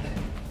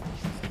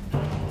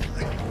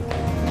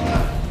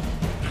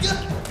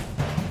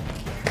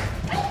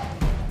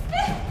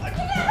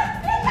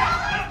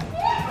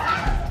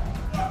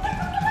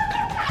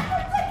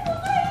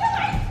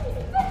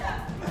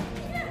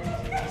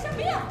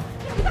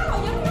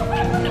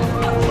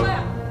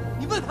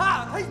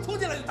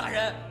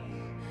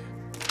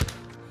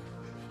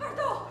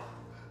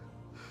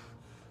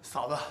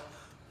嫂子，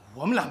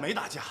我们俩没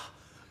打架，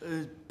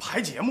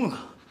排节目呢。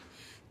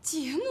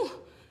节目？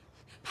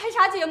拍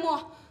啥节目？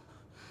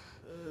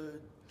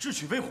智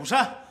取飞虎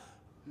山，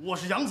我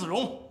是杨子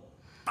荣，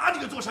打你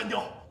个坐山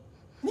雕。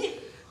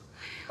你，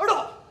二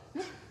豆，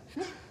你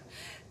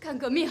干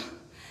革命，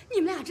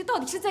你们俩这到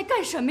底是在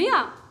干什么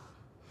呀？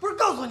不是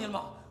告诉你了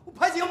吗？我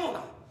拍节目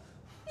呢。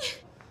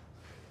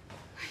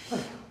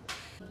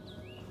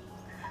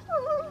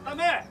大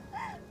妹，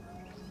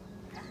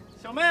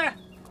小妹。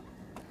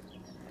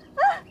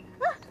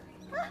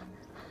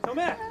小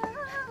妹，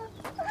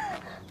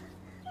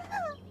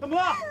怎么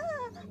了？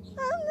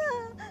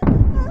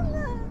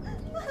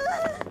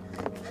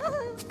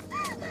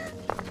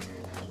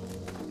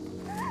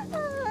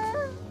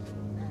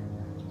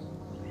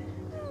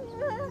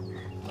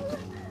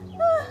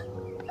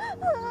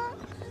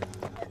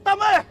大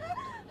妹，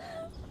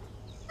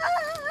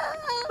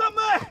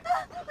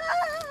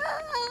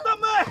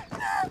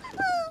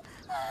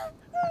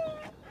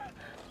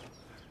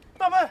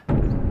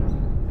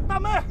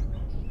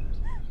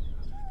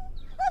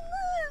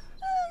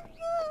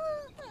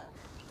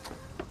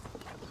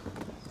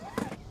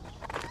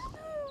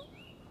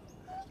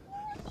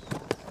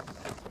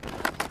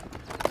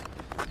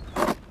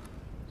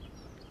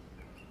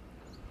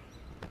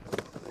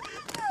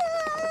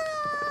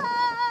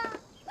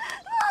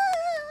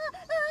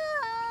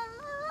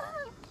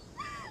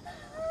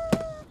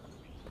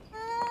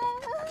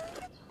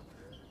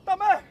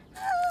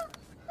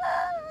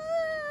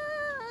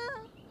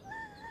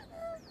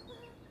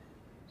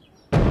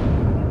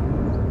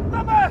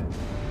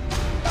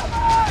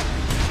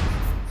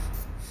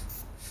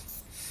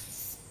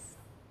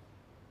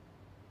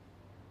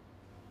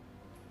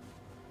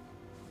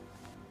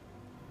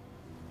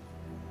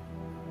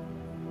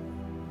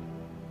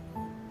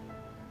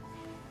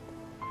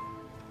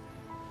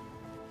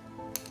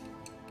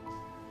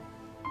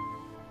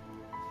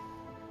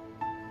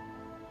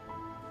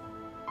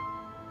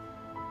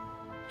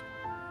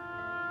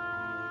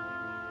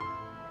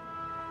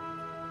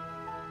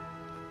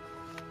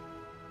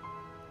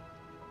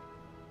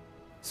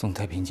送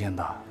太平间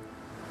吧。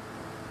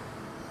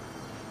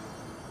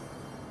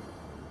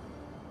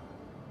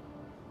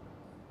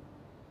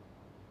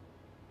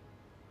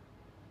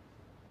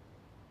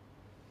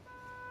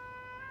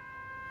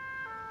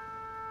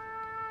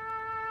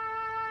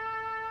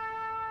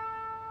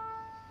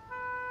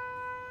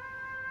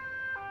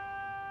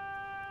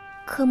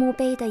刻墓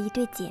碑的一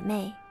对姐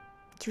妹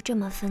就这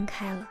么分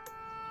开了。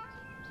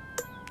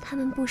她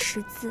们不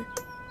识字，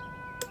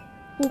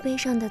墓碑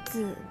上的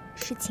字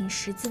是请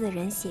识字的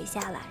人写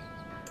下来，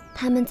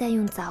她们在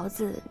用凿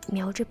子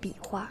描着笔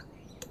画，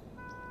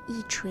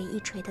一锤一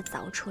锤地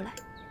凿出来。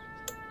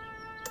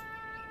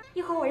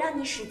一会儿我让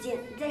你使劲，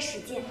你再使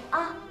劲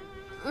啊！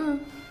那我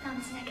们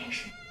现在开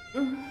始。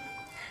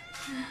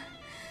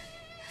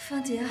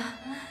芳姐啊，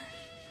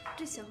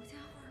这小家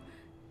伙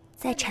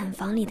在产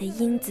房里的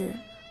英子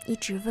一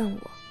直问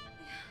我，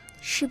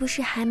是不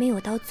是还没有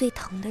到最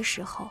疼的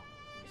时候？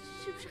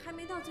是不是还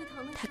没到最疼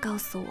的时候？他告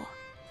诉我，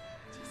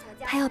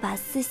他要把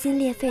撕心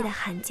裂肺的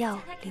喊叫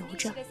留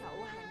着，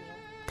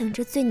等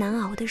着最难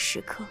熬的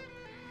时刻。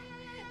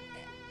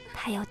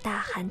他要大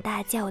喊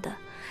大叫的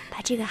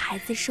把这个孩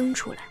子生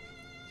出来，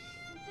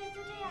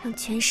让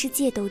全世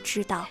界都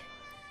知道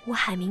吴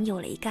海明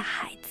有了一个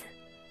孩子。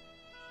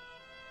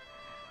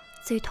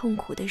最痛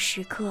苦的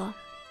时刻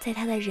在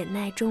他的忍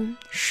耐中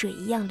水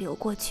一样流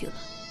过去了，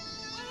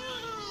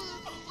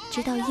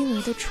直到婴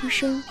儿的出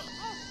生，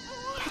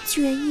他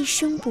居然一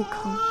声不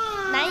吭。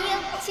男婴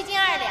7斤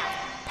2两。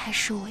他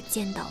是我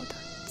见到的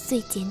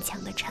最坚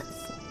强的产妇。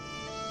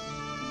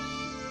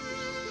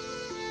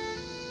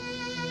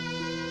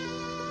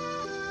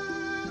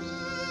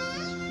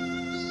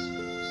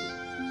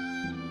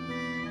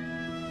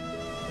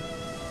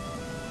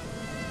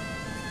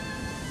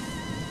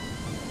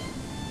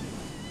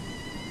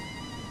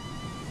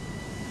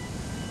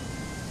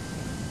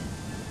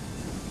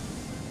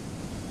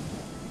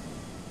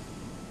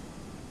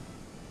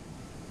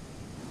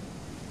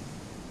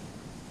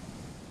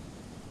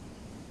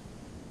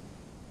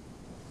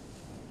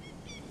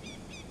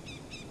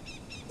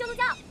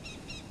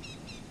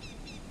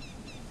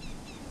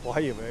我还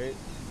以为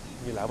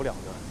你来不了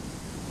呢。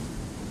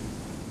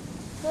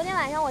昨天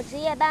晚上我值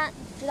夜班，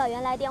指导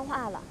员来电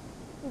话了。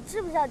你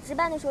知不知道值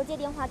班的时候接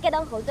电话该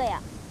当何罪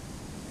啊？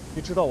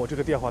你知道我这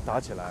个电话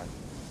打起来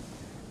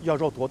要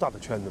绕多大的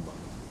圈子吗？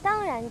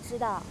当然知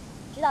道。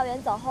指导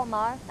员走后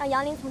门，让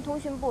杨林从通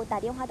讯部打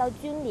电话到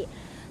军里，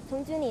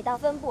从军里到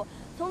分部，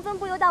从分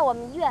部又到我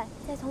们医院，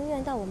再从医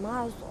院到我们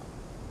2所，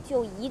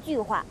就一句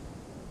话：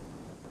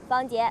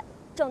方杰，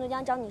郑州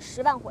江找你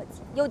10万伙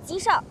计，有急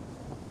事儿。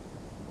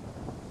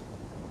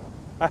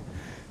哎，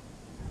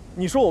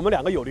你说我们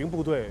2个友邻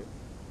部队，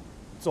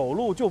走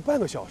路就半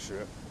个小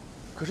时，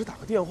可是打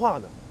个电话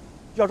呢，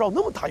要绕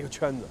那么大一个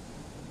圈子，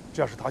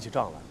这要是打起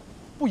仗来，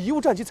不贻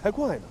误战机才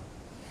怪呢。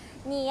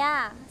你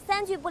呀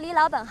，3句不离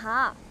老本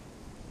行。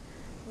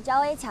你找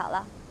我也巧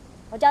了，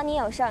我找你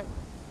有事儿。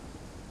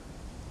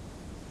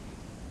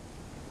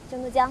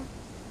郑都江，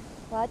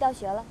我要调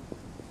学了。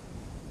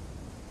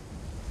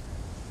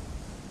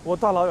我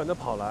大老远的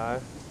跑来，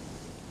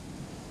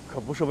可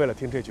不是为了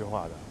听这句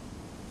话的。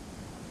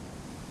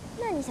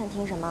那你想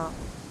听什么？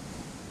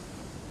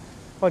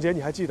芳姐，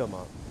你还记得吗？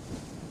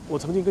我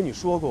曾经跟你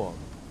说过，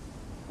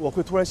我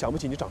会突然想不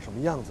起你长什么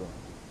样子。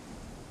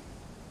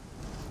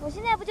我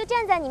现在不就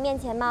站在你面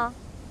前吗？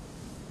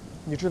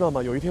你知道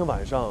吗？有一天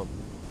晚上，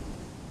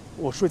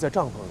我睡在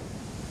帐篷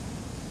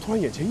里，突然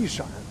眼前一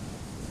闪，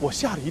我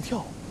吓了一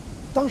跳，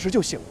当时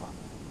就醒了。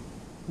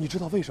你知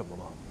道为什么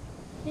吗？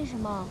为什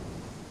么？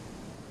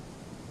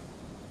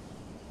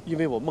因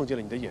为我梦见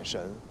了你的眼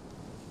神。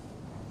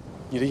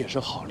你的眼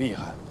神好厉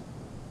害，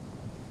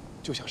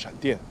就像闪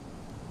电，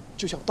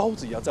就像刀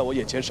子一样在我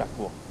眼前闪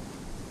过。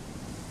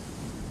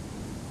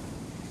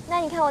那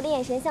你看我的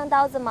眼神像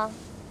刀子吗？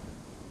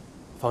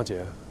芳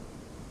姐，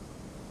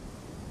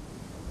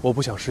我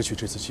不想失去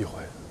这次机会。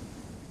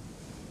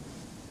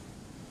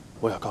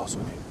我要告诉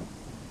你，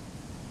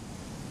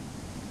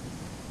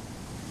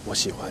我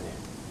喜欢你。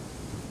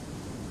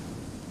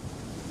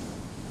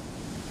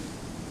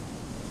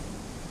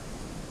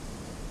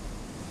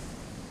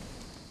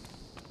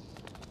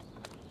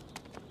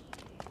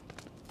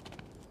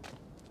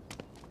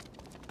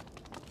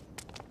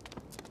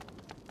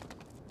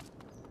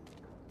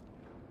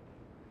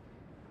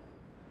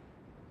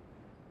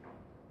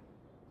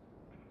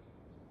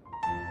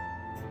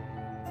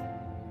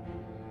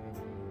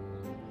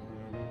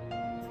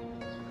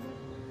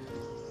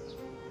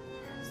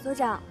所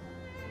长，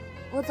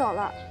我走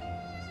了。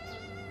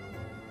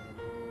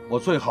我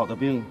最好的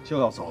兵就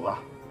要走了，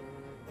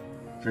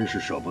真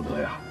是舍不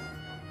得呀。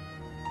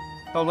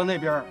到了那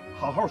边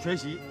好好学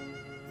习，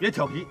别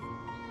调皮。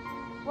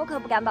我可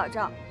不敢保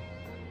证。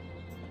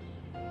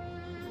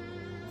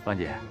芳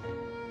姐，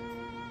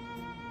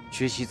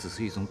学习只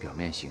是一种表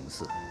面形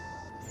式，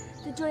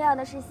最重要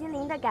的是心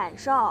灵的感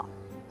受。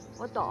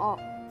我懂。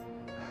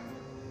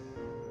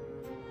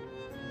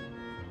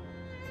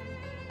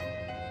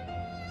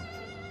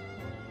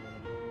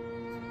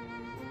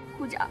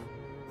部长，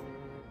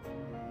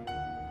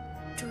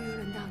终于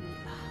轮到你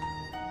了。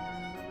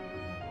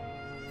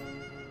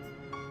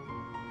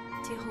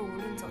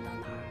论走到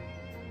哪儿，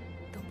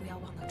都不要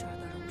忘了这儿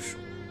的榕树。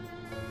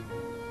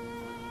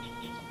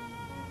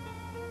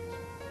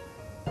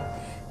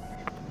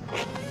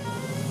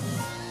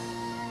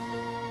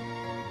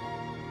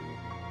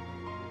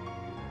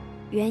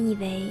原以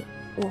为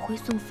我会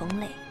送冯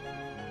磊，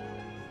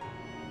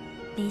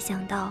没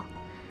想到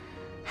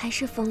还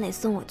是冯磊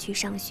送我去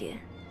上学，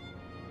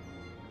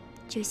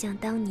就像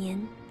当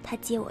年他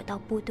接我到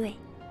部队。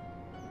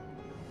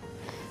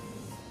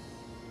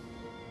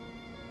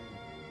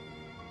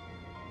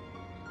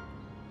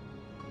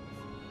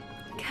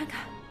你看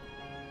看，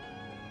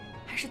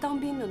还是当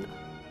兵的呢，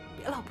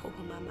别老婆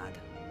婆妈妈的。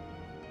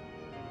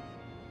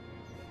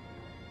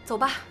走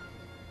吧。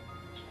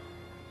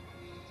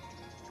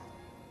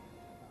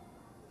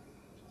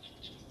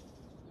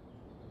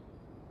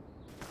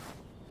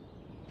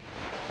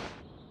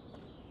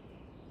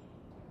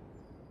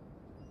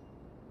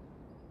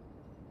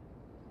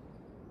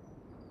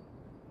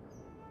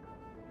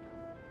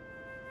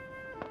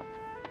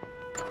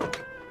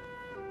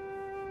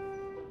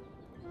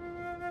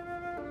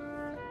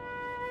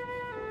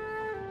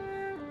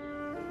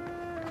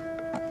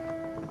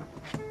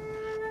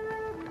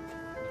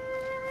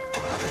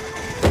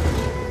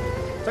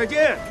再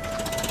见。